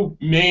 2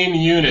 main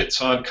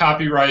units on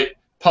copyright,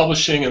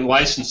 publishing, and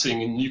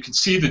licensing, and you can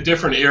see the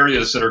different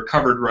areas that are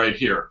covered right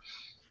here.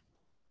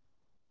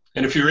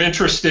 And if you're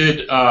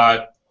interested,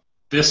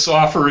 this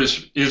offer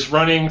is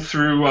running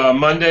through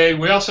Monday.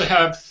 We also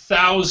have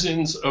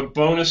thousands of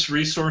bonus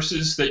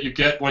resources that you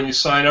get when you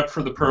sign up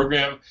for the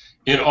program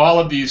in all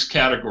of these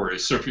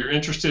categories. So if you're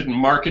interested in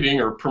marketing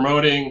or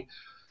promoting,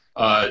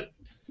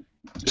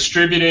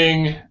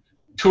 distributing,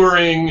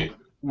 touring,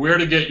 where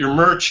to get your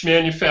merch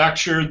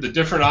manufactured, the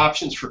different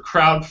options for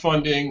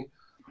crowdfunding,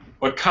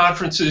 what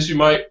conferences you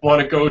might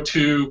want to go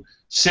to,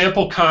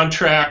 sample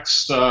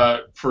contracts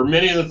for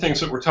many of the things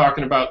that we're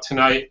talking about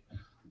tonight,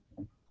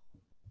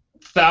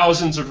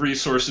 thousands of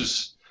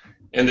resources,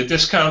 and the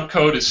discount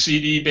code is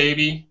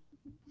CDBABY.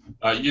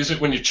 Use it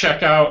when you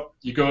check out.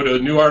 You go to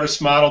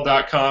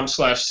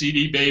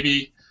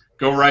newartistmodel.com/CDBABY.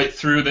 Go right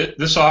through that.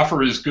 This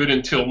offer is good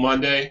until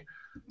Monday,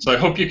 so I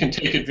hope you can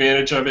take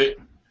advantage of it.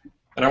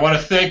 And I want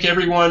to thank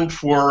everyone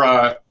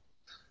for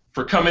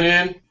coming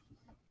in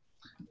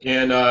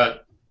and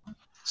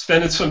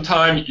spending some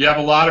time. You have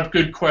a lot of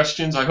good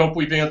questions. I hope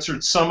we've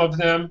answered some of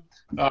them.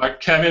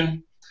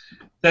 Kevin,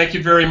 thank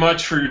you very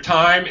much for your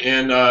time.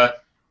 And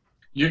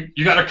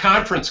you got a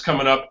conference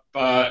coming up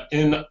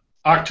in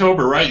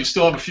October, right? You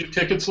still have a few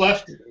tickets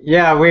left?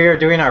 Yeah, we are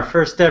doing our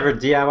first ever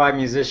DIY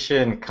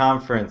Musician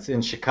Conference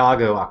in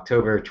Chicago,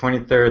 October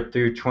 23rd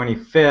through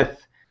 25th.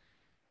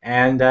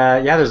 And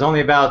yeah, there's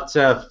only about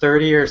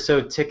 30 or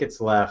so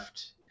tickets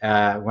left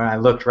when I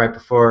looked right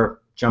before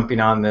jumping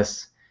on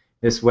this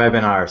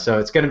webinar. So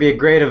it's going to be a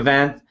great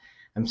event.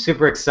 I'm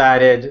super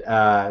excited.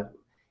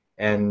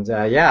 And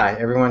yeah,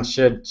 everyone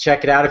should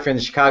check it out if you're in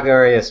the Chicago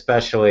area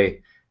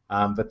especially.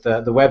 But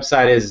the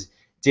website is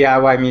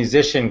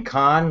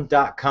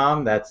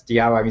DIYmusiciancon.com. That's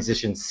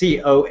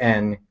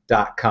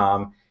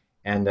DIYmusiciancon.com.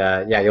 And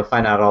yeah, you'll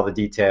find out all the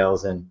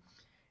details, and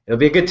it'll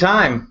be a good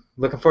time.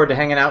 Looking forward to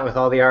hanging out with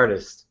all the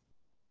artists.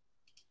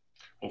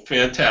 Well,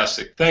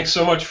 fantastic. Thanks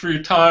so much for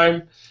your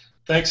time.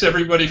 Thanks,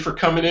 everybody, for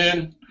coming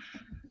in.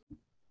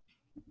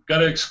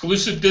 Got an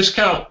exclusive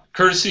discount,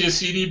 courtesy of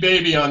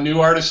CDBABY on New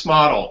Artist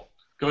Model.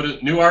 Go to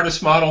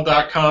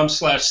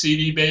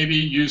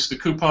newartistmodel.com/CDBABY. Use the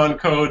coupon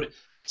code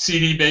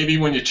CDBABY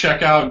when you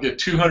check out and get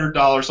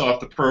 $200 off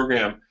the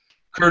program.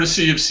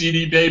 Courtesy of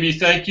CDBABY.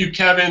 Thank you,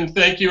 Kevin.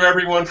 Thank you,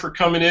 everyone, for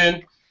coming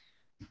in.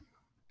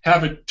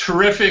 Have a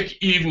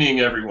terrific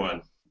evening,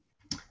 everyone.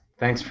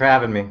 Thanks for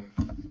having me.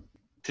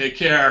 Take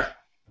care.